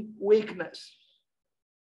 praising weakness.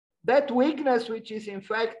 That weakness, which is in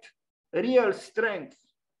fact real strength,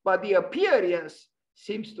 but the appearance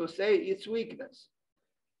seems to say it's weakness.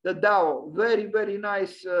 The Tao, very, very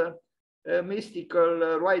nice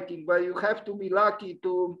mystical writing, but you have to be lucky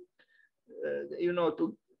to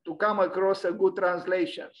come across a good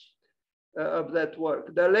translation of that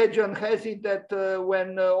work. The legend has it that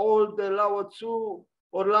when old Lao Tzu,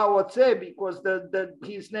 or Lao Tse, because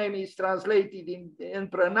his name is translated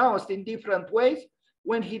and pronounced in different ways,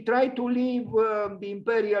 when he tried to leave the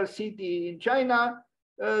imperial city in China,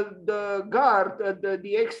 the guard at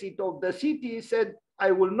the exit of the city said, I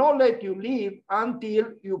will not let you leave until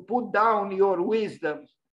you put down your wisdom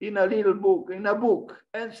in a little book, in a book.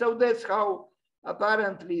 And so that's how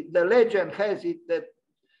apparently the legend has it that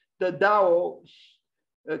the Tao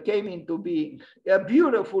came into being. A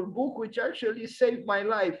beautiful book which actually saved my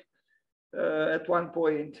life at one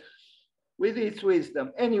point with its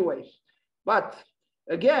wisdom. Anyway, but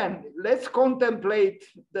again, let's contemplate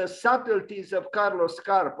the subtleties of Carlos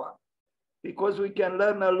Scarpa, because we can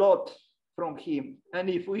learn a lot from him. And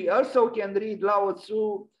if we also can read Lao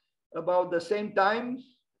Tzu about the same time,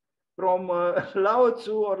 from Lao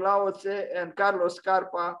Tzu or Lao Tse and Carlos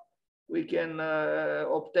Scarpa, we can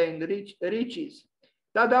obtain riches.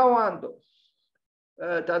 Tadao Ando.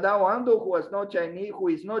 Tadao Ando, who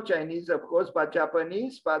is not Chinese, of course, but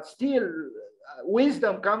Japanese, but still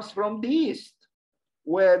wisdom comes from the East,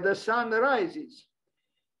 where the sun rises.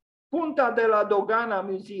 Punta de la Dogana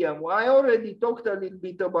Museum, I already talked a little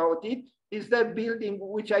bit about it, is that building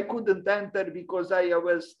which I couldn't enter because I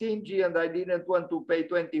was stingy and I didn't want to pay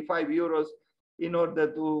 25 euros in order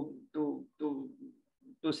to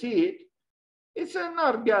see it. It's an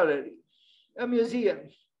art gallery, a museum.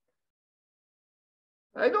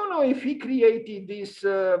 I don't know if he created this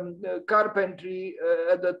carpentry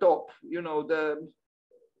at the top,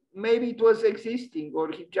 maybe it was existing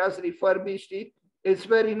or he just refurbished it. It's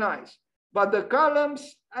very nice. But the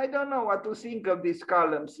columns, I don't know what to think of these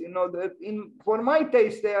columns. For my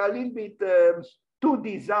taste, they are a little bit too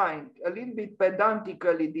designed, a little bit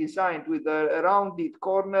pedantically designed with rounded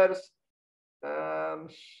corners.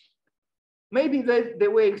 Maybe they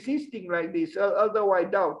were existing like this, although I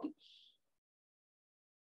doubt it.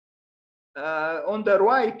 On the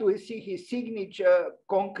right, we see his signature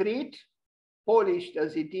concrete, polished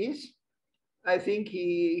as it is. I think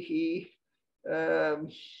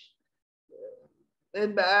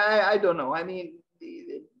and I don't know. I mean,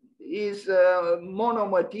 he's a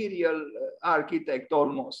monomaterial architect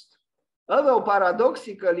almost. Although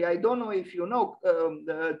paradoxically, I don't know if you know,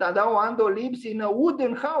 Tadao Ando lives in a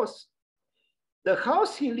wooden house. The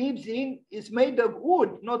house he lives in is made of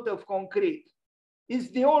wood, not of concrete. It's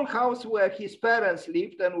the old house where his parents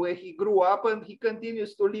lived and where he grew up, and he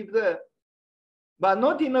continues to live there, but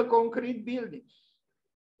not in a concrete building.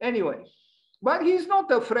 Anyway. But he's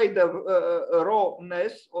not afraid of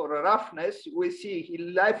rawness or roughness. We see he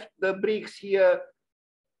left the bricks here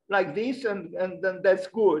like this, and then that's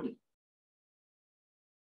good.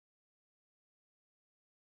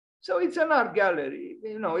 So it's an art gallery,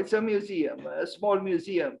 it's a museum, a small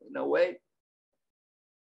museum in a way.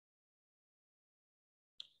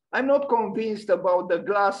 I'm not convinced about the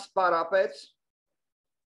glass parapets.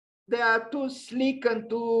 They are too sleek and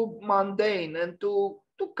too mundane and too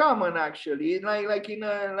common, actually, like in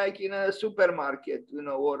a supermarket,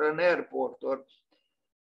 or an airport, or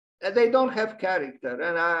they don't have character.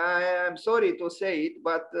 And I'm sorry to say it,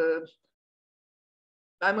 but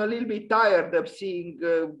I'm a little bit tired of seeing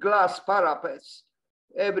glass parapets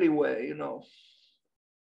everywhere.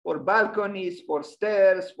 for balconies, for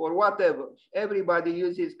stairs, for whatever. Everybody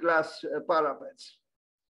uses glass parapets.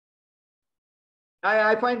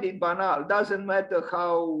 I find it banal. Doesn't matter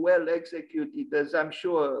how well executed, as I'm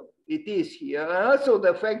sure it is here. And also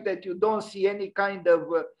the fact that you don't see any kind of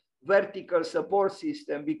vertical support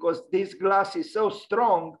system, because this glass is so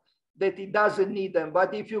strong that it doesn't need them.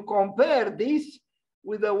 But if you compare this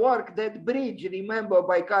with the work, that bridge, remember,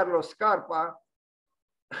 by Carlos Scarpa,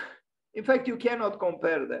 in fact, you cannot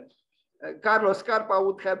compare them. Carlos Scarpa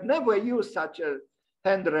would have never used such a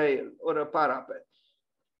handrail or a parapet.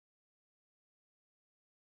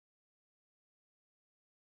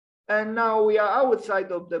 And now we are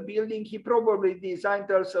outside of the building. He probably designed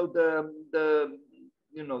also the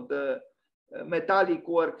metallic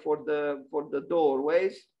work for the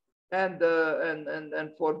doorways and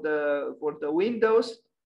for the windows,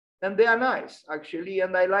 and they are nice actually.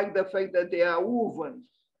 And I like the fact that they are woven.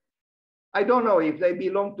 I don't know if they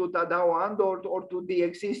belong to Tadao Ando or to the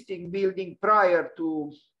existing building prior to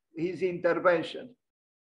his intervention.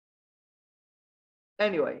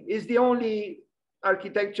 Anyway, it's the only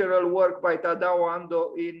architectural work by Tadao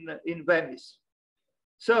Ando in Venice.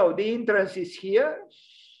 So the entrance is here.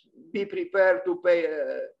 Be prepared to pay,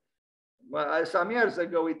 some years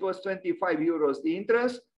ago, it was 25 euros the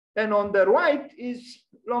entrance. And on the right is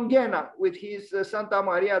Longhena with his Santa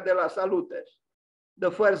Maria della Salute,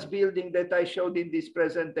 the first building that I showed in this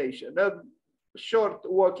presentation, a short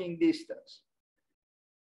walking distance.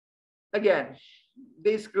 Again,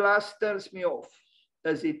 this glass turns me off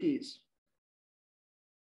as it is,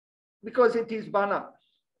 because it is banal.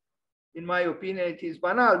 In my opinion, it is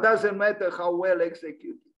banal. Doesn't matter how well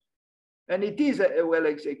executed. And it is well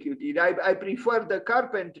executed. I prefer the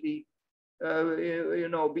carpentry,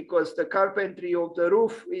 because the carpentry of the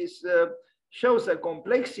roof shows a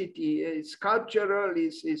complexity, is sculptural,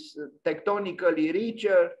 is tectonically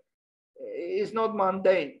richer, is not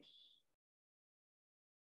mundane.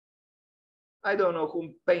 I don't know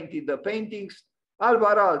who painted the paintings.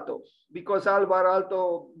 Alvaralto, because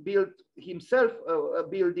Alvaralto built himself a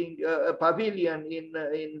building, a pavilion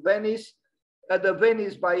in Venice, at the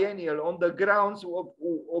Venice Biennial, on the grounds of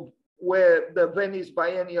where the Venice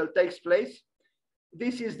Biennial takes place.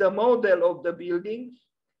 This is the model of the building.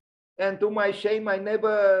 And to my shame, I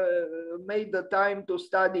never made the time to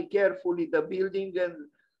study carefully the building. And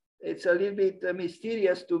it's a little bit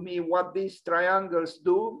mysterious to me what these triangles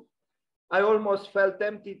do. I almost felt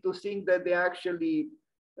tempted to think that they're actually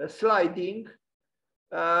sliding.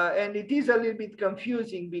 And it is a little bit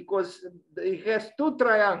confusing because it has two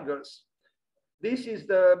triangles. This is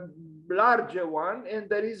the larger one, and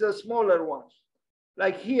there is a smaller one.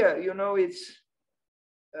 Like here, it's,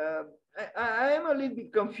 I am a little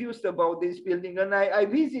bit confused about this building, and I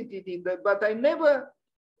visited it, but I never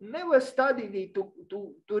studied it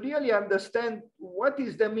to really understand what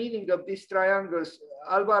is the meaning of these triangles.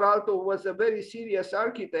 Alvaralto was a very serious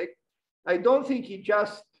architect. I don't think he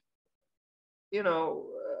just,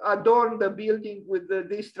 adorned the building with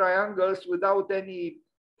these triangles without any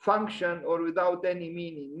function or without any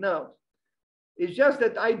meaning. No, it's just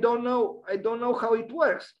that I don't know how it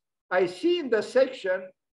works. I see in the section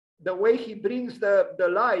the way he brings the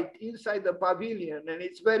light inside the pavilion, and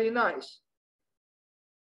it's very nice.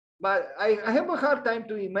 But I have a hard time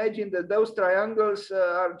to imagine that those triangles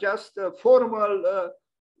are just a formal,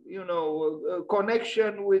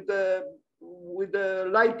 connection with the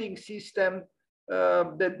lighting system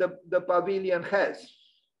that the pavilion has.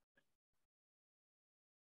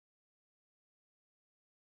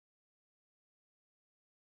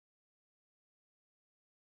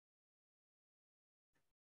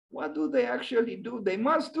 What do they actually do? They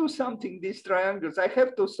must do something, these triangles. I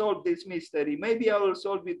have to solve this mystery. Maybe I will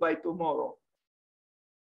solve it by tomorrow.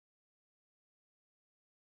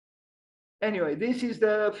 Anyway, this is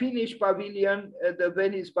the finished pavilion at the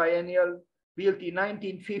Venice Biennial, built in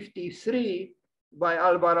 1953 by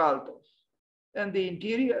Alvaralto. And the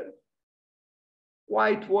interior,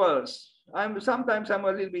 white walls. Sometimes I'm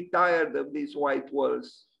a little bit tired of these white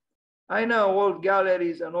walls. I know all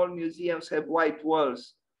galleries and all museums have white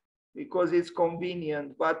walls because it's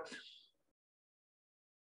convenient, but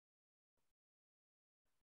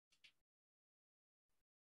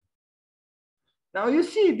now you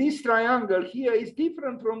see this triangle here is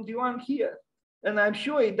different from the one here. And I'm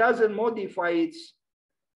sure it doesn't modify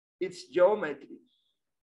its geometry.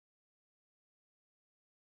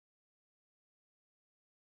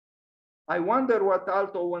 I wonder what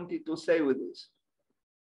Alto wanted to say with this.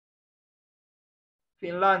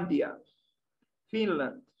 Finlandia,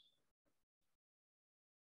 Finland.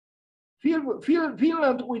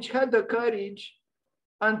 Finland, which had the courage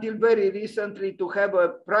until very recently to have a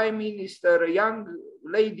prime minister, a young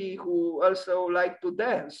lady who also liked to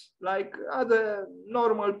dance, like other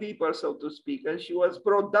normal people, so to speak. And she was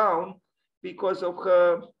brought down because of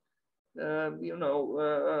her,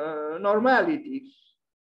 normality.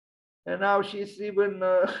 And now she's even,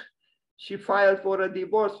 she filed for a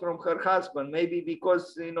divorce from her husband, maybe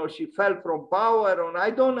because, she fell from power, or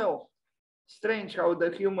I don't know. Strange how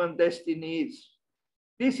the human destiny is.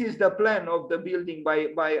 This is the plan of the building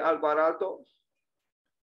by Alvarado.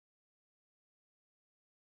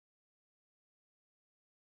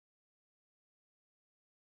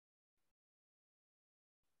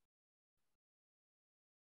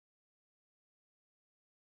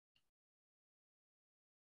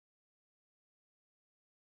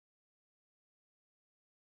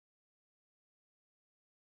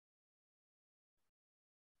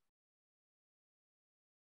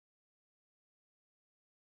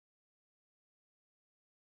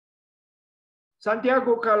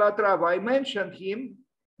 Santiago Calatrava, I mentioned him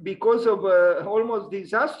because of a almost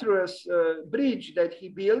disastrous bridge that he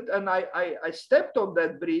built. And I stepped on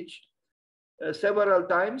that bridge several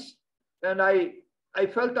times, and I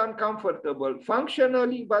felt uncomfortable,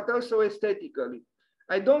 functionally, but also aesthetically.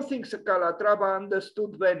 I don't think Calatrava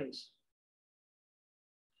understood Venice.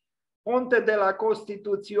 Ponte de la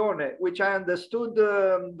Costituzione, which I understood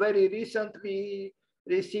very recently,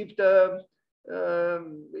 received a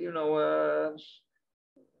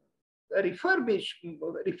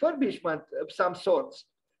refurbishment of some sorts.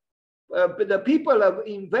 The people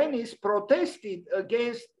in Venice protested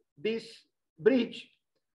against this bridge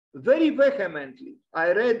very vehemently.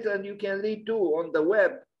 I read, and you can read too on the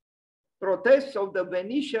web, protests of the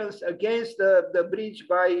Venetians against the bridge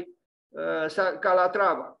by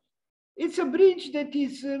Calatrava. It's a bridge that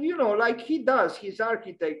is, like he does, his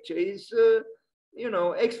architecture is,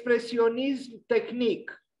 expressionism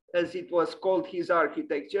technique, as it was called, his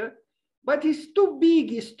architecture. But it's too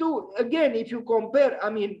big, it's too, again, if you compare, I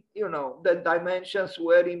mean, the dimensions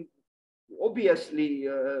were obviously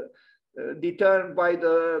determined by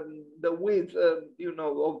the width,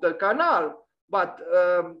 of the canal. But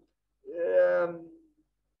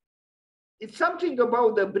it's something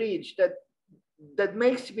about the bridge that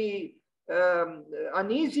makes me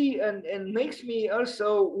uneasy and makes me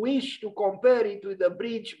also wish to compare it with the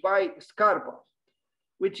bridge by Scarpa,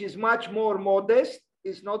 which is much more modest,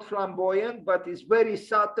 is not flamboyant, but is very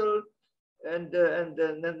subtle and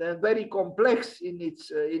very complex in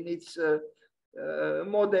its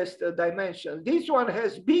modest dimensions. This one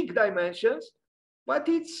has big dimensions, but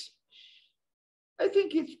I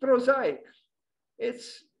think it's prosaic.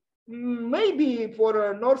 It's maybe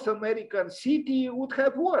for a North American city would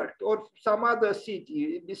have worked, or some other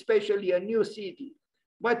city, especially a new city.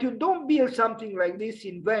 But you don't build something like this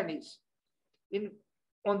in Venice.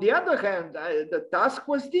 On the other hand, the task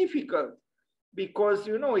was difficult because,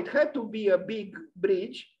 it had to be a big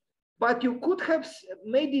bridge, but you could have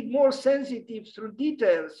made it more sensitive through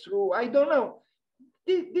details, through, I don't know.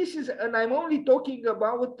 This is, and I'm only talking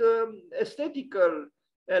about aesthetical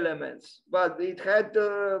elements, but it had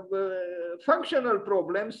functional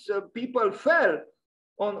problems. People fell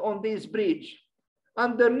on this bridge.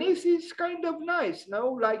 Underneath is kind of nice,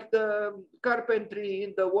 no? Like the carpentry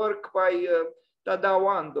in the work by Tadao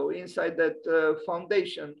Ando inside that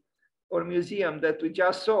foundation or museum that we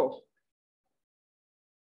just saw.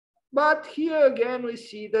 But here again, we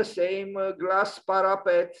see the same glass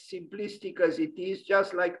parapet, simplistic as it is,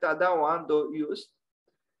 just like Tadao Ando used.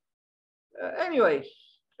 Anyway,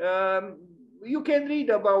 you can read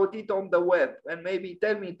about it on the web, and maybe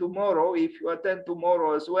tell me tomorrow, if you attend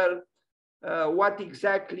tomorrow as well, what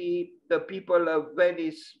exactly the people of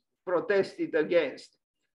Venice protested against.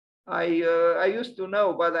 I used to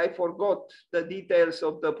know, but I forgot the details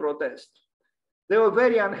of the protest. They were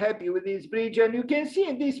very unhappy with this bridge, and you can see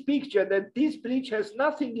in this picture that this bridge has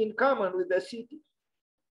nothing in common with the city.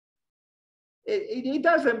 It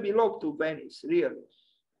doesn't belong to Venice, really,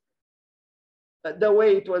 the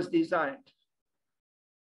way it was designed.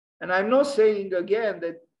 And I'm not saying again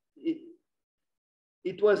that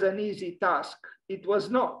it was an easy task. It was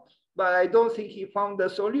not, but I don't think he found a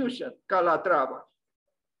solution, Calatrava,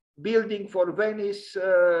 building for Venice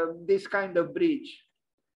this kind of bridge.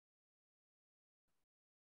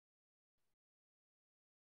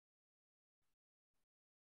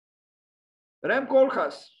 Rem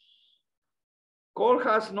Koolhaas.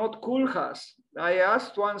 Koolhaas, not Koolhaas. I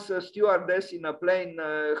asked once a stewardess in a plane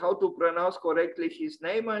how to pronounce correctly his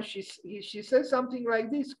name, and she said something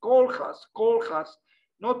like this: Koolhaas, Koolhaas,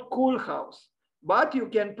 not Koolhaas. But you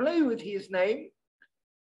can play with his name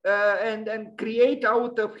and create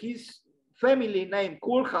out of his family name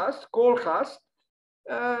Koolhaas,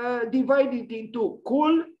 divided into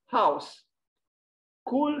cool house.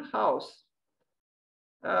 Cool house.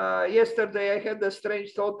 Yesterday, I had a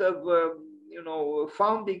strange thought of,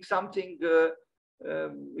 founding something,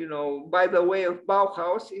 by the way of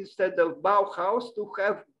Bauhaus, instead of Bauhaus, to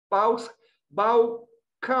have Bauchaos,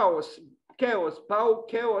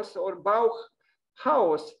 or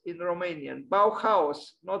Bauhaus in Romanian.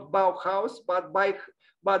 Bauhaus, not Bauhaus, but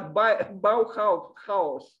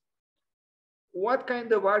Bauhaus. What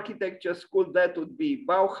kind of architecture school that would be?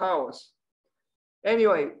 Bauhaus.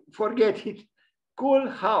 Anyway, forget it. Cool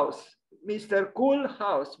house, Mr. Cool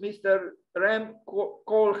House, Mr. Rem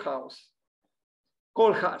Koolhaas.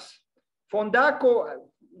 Fondaco,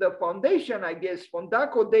 the foundation, I guess,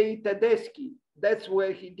 Fondaco dei Tedeschi. That's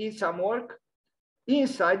where he did some work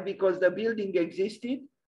inside because the building existed.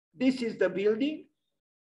 This is the building.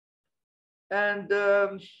 And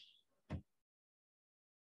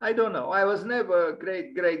I don't know. I was never a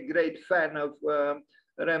great fan of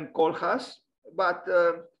Rem Koolhaas, but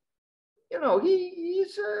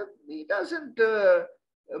he doesn't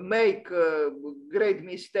make great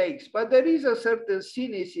mistakes, but there is a certain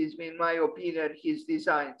cynicism, in my opinion, his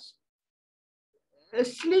designs,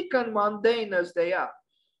 as sleek and mundane as they are.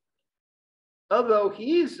 Although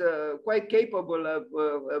he is quite capable of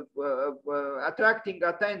attracting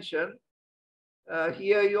attention,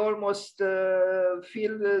 here you almost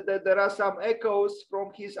feel that there are some echoes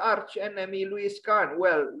from his arch enemy, Louis Kahn.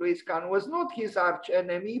 Well, Louis Kahn was not his arch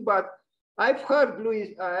enemy, but I've heard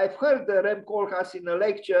Rem Koolhaas in a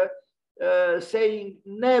lecture saying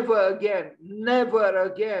never again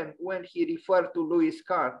when he referred to Louis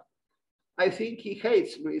Kahn. I think he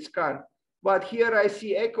hates Louis Kahn, but here I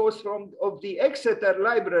see echoes of the Exeter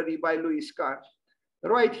Library by Louis Kahn,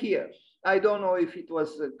 right here. I don't know if it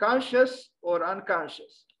was conscious or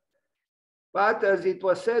unconscious, but as it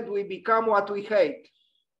was said, we become what we hate.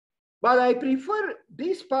 But I prefer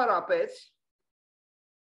these parapets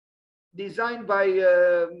designed by,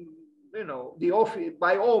 the office,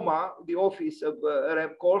 by OMA, the office of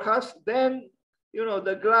Rem Koolhaas, then,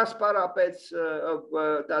 the glass parapets of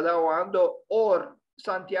Tadao Ando or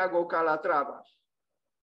Santiago Calatrava.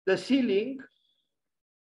 The ceiling,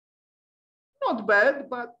 not bad,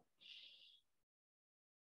 but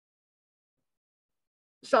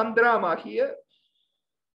some drama here.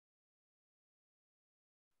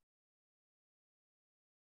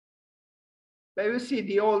 But you see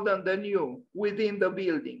the old and the new within the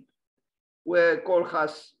building, where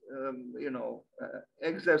Koolhaas,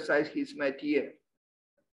 exercised his métier,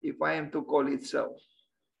 if I am to call it so.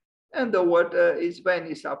 And the word is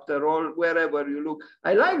Venice, after all, wherever you look.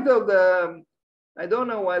 I like I don't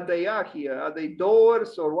know what they are here. Are they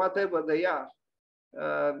doors or whatever they are?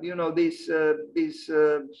 These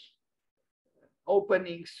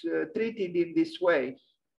openings treated in this way.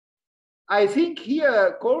 I think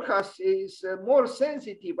here Koolhaas is more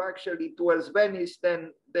sensitive actually towards Venice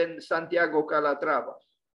than Santiago Calatrava.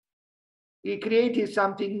 He created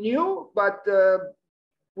something new, but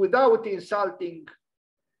without insulting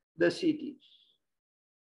the city.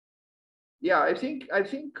 Yeah, I think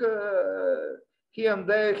here and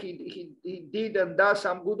there he did and does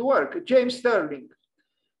some good work. James Sterling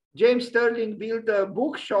built a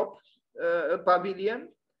bookshop pavilion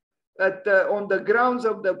on the grounds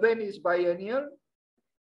of the Venice Biennial.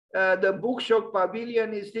 The bookshop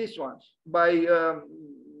pavilion is this one by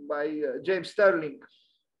James Sterling.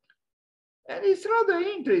 And it's rather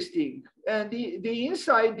interesting. And the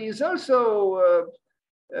inside is also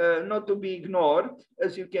not to be ignored.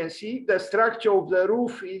 As you can see, the structure of the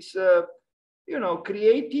roof is,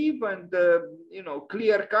 creative and,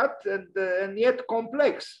 clear cut and yet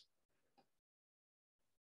complex.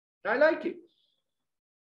 I like it.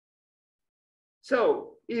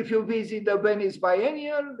 So if you visit the Venice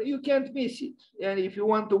Biennial, you can't miss it. And if you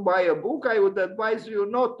want to buy a book, I would advise you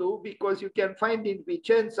not to, because you can find in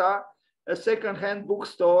Vicenza a second-hand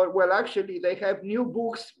bookstore. Well, actually, they have new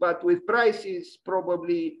books, but with prices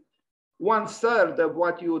probably 1/3 of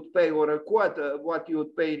what you would pay, or 1/4 of what you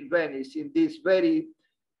would pay in Venice, in this very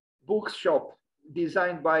bookshop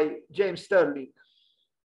designed by James Sterling.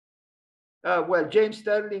 James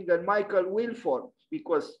Sterling and Michael Wilford,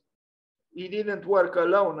 because he didn't work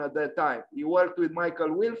alone at that time. He worked with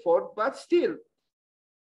Michael Wilford, but still,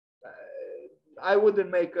 I wouldn't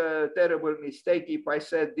make a terrible mistake if I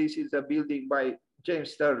said this is a building by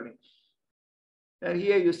James Sterling. And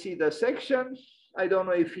here you see the section. I don't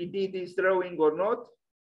know if he did this drawing or not,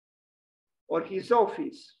 or his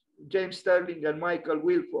office, James Sterling and Michael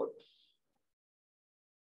Wilford.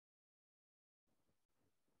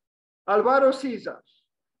 Alvaro Siza.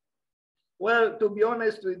 Well, to be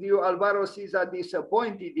honest with you, Alvaro Siza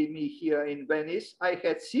disappointed in me here in Venice. I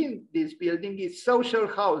had seen this building. It's social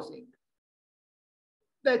housing.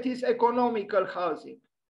 That is economical housing.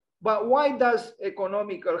 But why does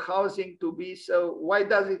economical housing to be so, why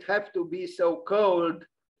does it have to be so cold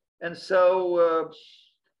and so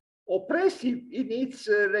oppressive in its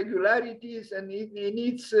regularities and in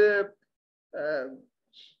its,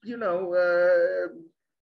 you know,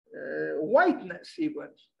 whiteness even.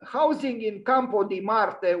 Housing in Campo di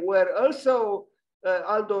Marte, where also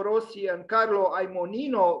Aldo Rossi and Carlo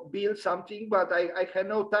Aimonino built something, but I had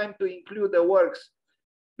no time to include the works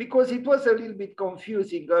because it was a little bit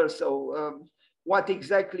confusing also what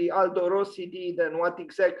exactly Aldo Rossi did and what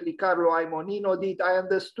exactly Carlo Aimonino did. I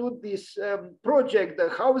understood this project, the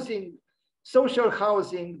housing, social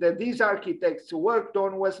housing that these architects worked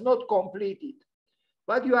on was not completed.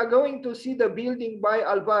 But you are going to see the building by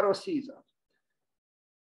Alvaro Siza.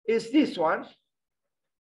 Is this one?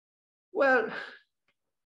 Well,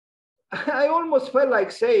 I almost felt like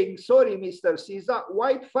saying, sorry, Mr. Siza,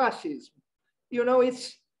 white fascism. You know,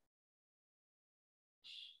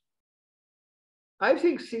 I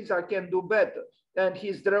think Siza can do better. And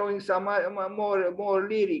he's drawing some more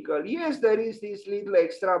lyrical. Yes, there is this little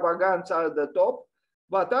extravaganza at the top,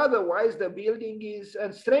 but otherwise the building is,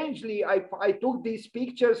 and strangely, I took these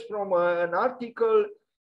pictures from an article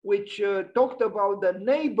which talked about the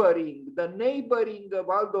neighboring of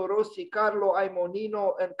Aldo Rossi, Carlo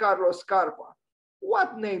Aimonino, and Carlo Scarpa.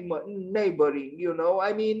 What neighboring, you know?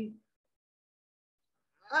 I mean,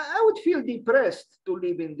 I would feel depressed to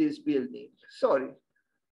live in this building, sorry.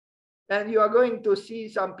 And you are going to see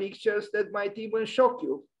some pictures that might even shock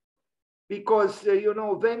you. Because, you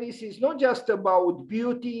know, Venice is not just about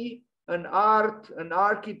beauty and art and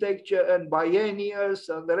architecture and biennials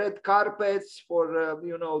and red carpets for,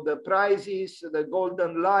 you know, the prizes, the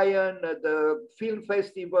Golden Lion, the film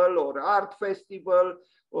festival or art festival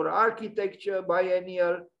or architecture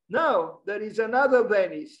biennial. No, there is another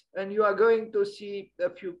Venice, and you are going to see a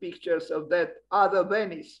few pictures of that other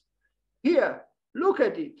Venice. Here, look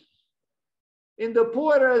at it. In the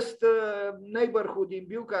poorest neighborhood in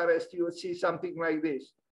Bucharest, you will see something like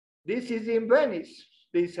this. This is in Venice.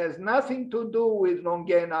 This has nothing to do with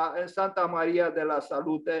Longhena and Santa Maria de la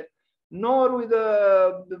Salute, nor with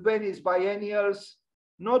the Venice biennials,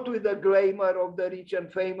 not with the glamour of the rich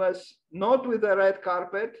and famous, not with the red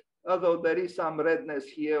carpet, although there is some redness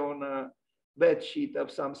here on a bed sheet of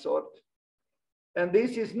some sort. And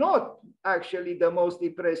this is not actually the most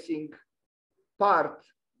depressing part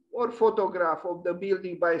or photograph of the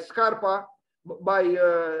building by Scarpa, by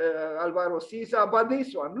Alvaro Siza, but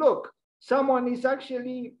this one, look, someone is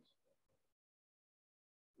actually,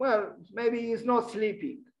 well, maybe he's not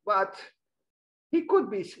sleeping, but he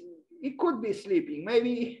could be sleeping.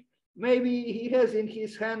 Maybe he has in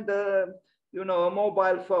his hand, you know, a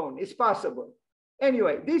mobile phone. It's possible.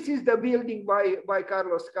 Anyway, this is the building by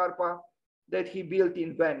Carlos Scarpa that he built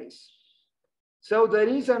in Venice. So there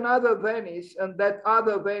is another Venice, and that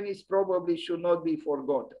other Venice probably should not be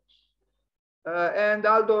forgotten. And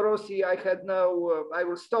Aldo Rossi, I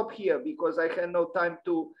will stop here because I had no time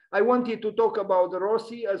I wanted to talk about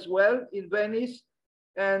Rossi as well in Venice,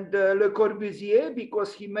 and Le Corbusier,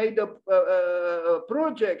 because he made a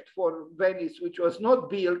project for Venice, which was not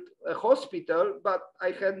built, a hospital, but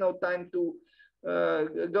I had no time to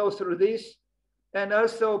go through this. And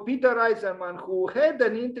also Peter Eisenman, who had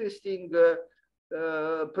an interesting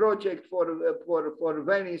project for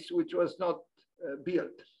Venice, which was not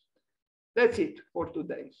built. That's it for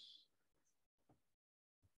today.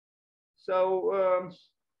 So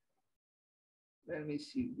let me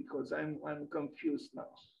see, because I'm confused now.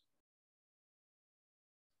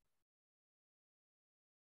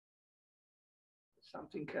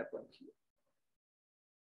 Something happened here.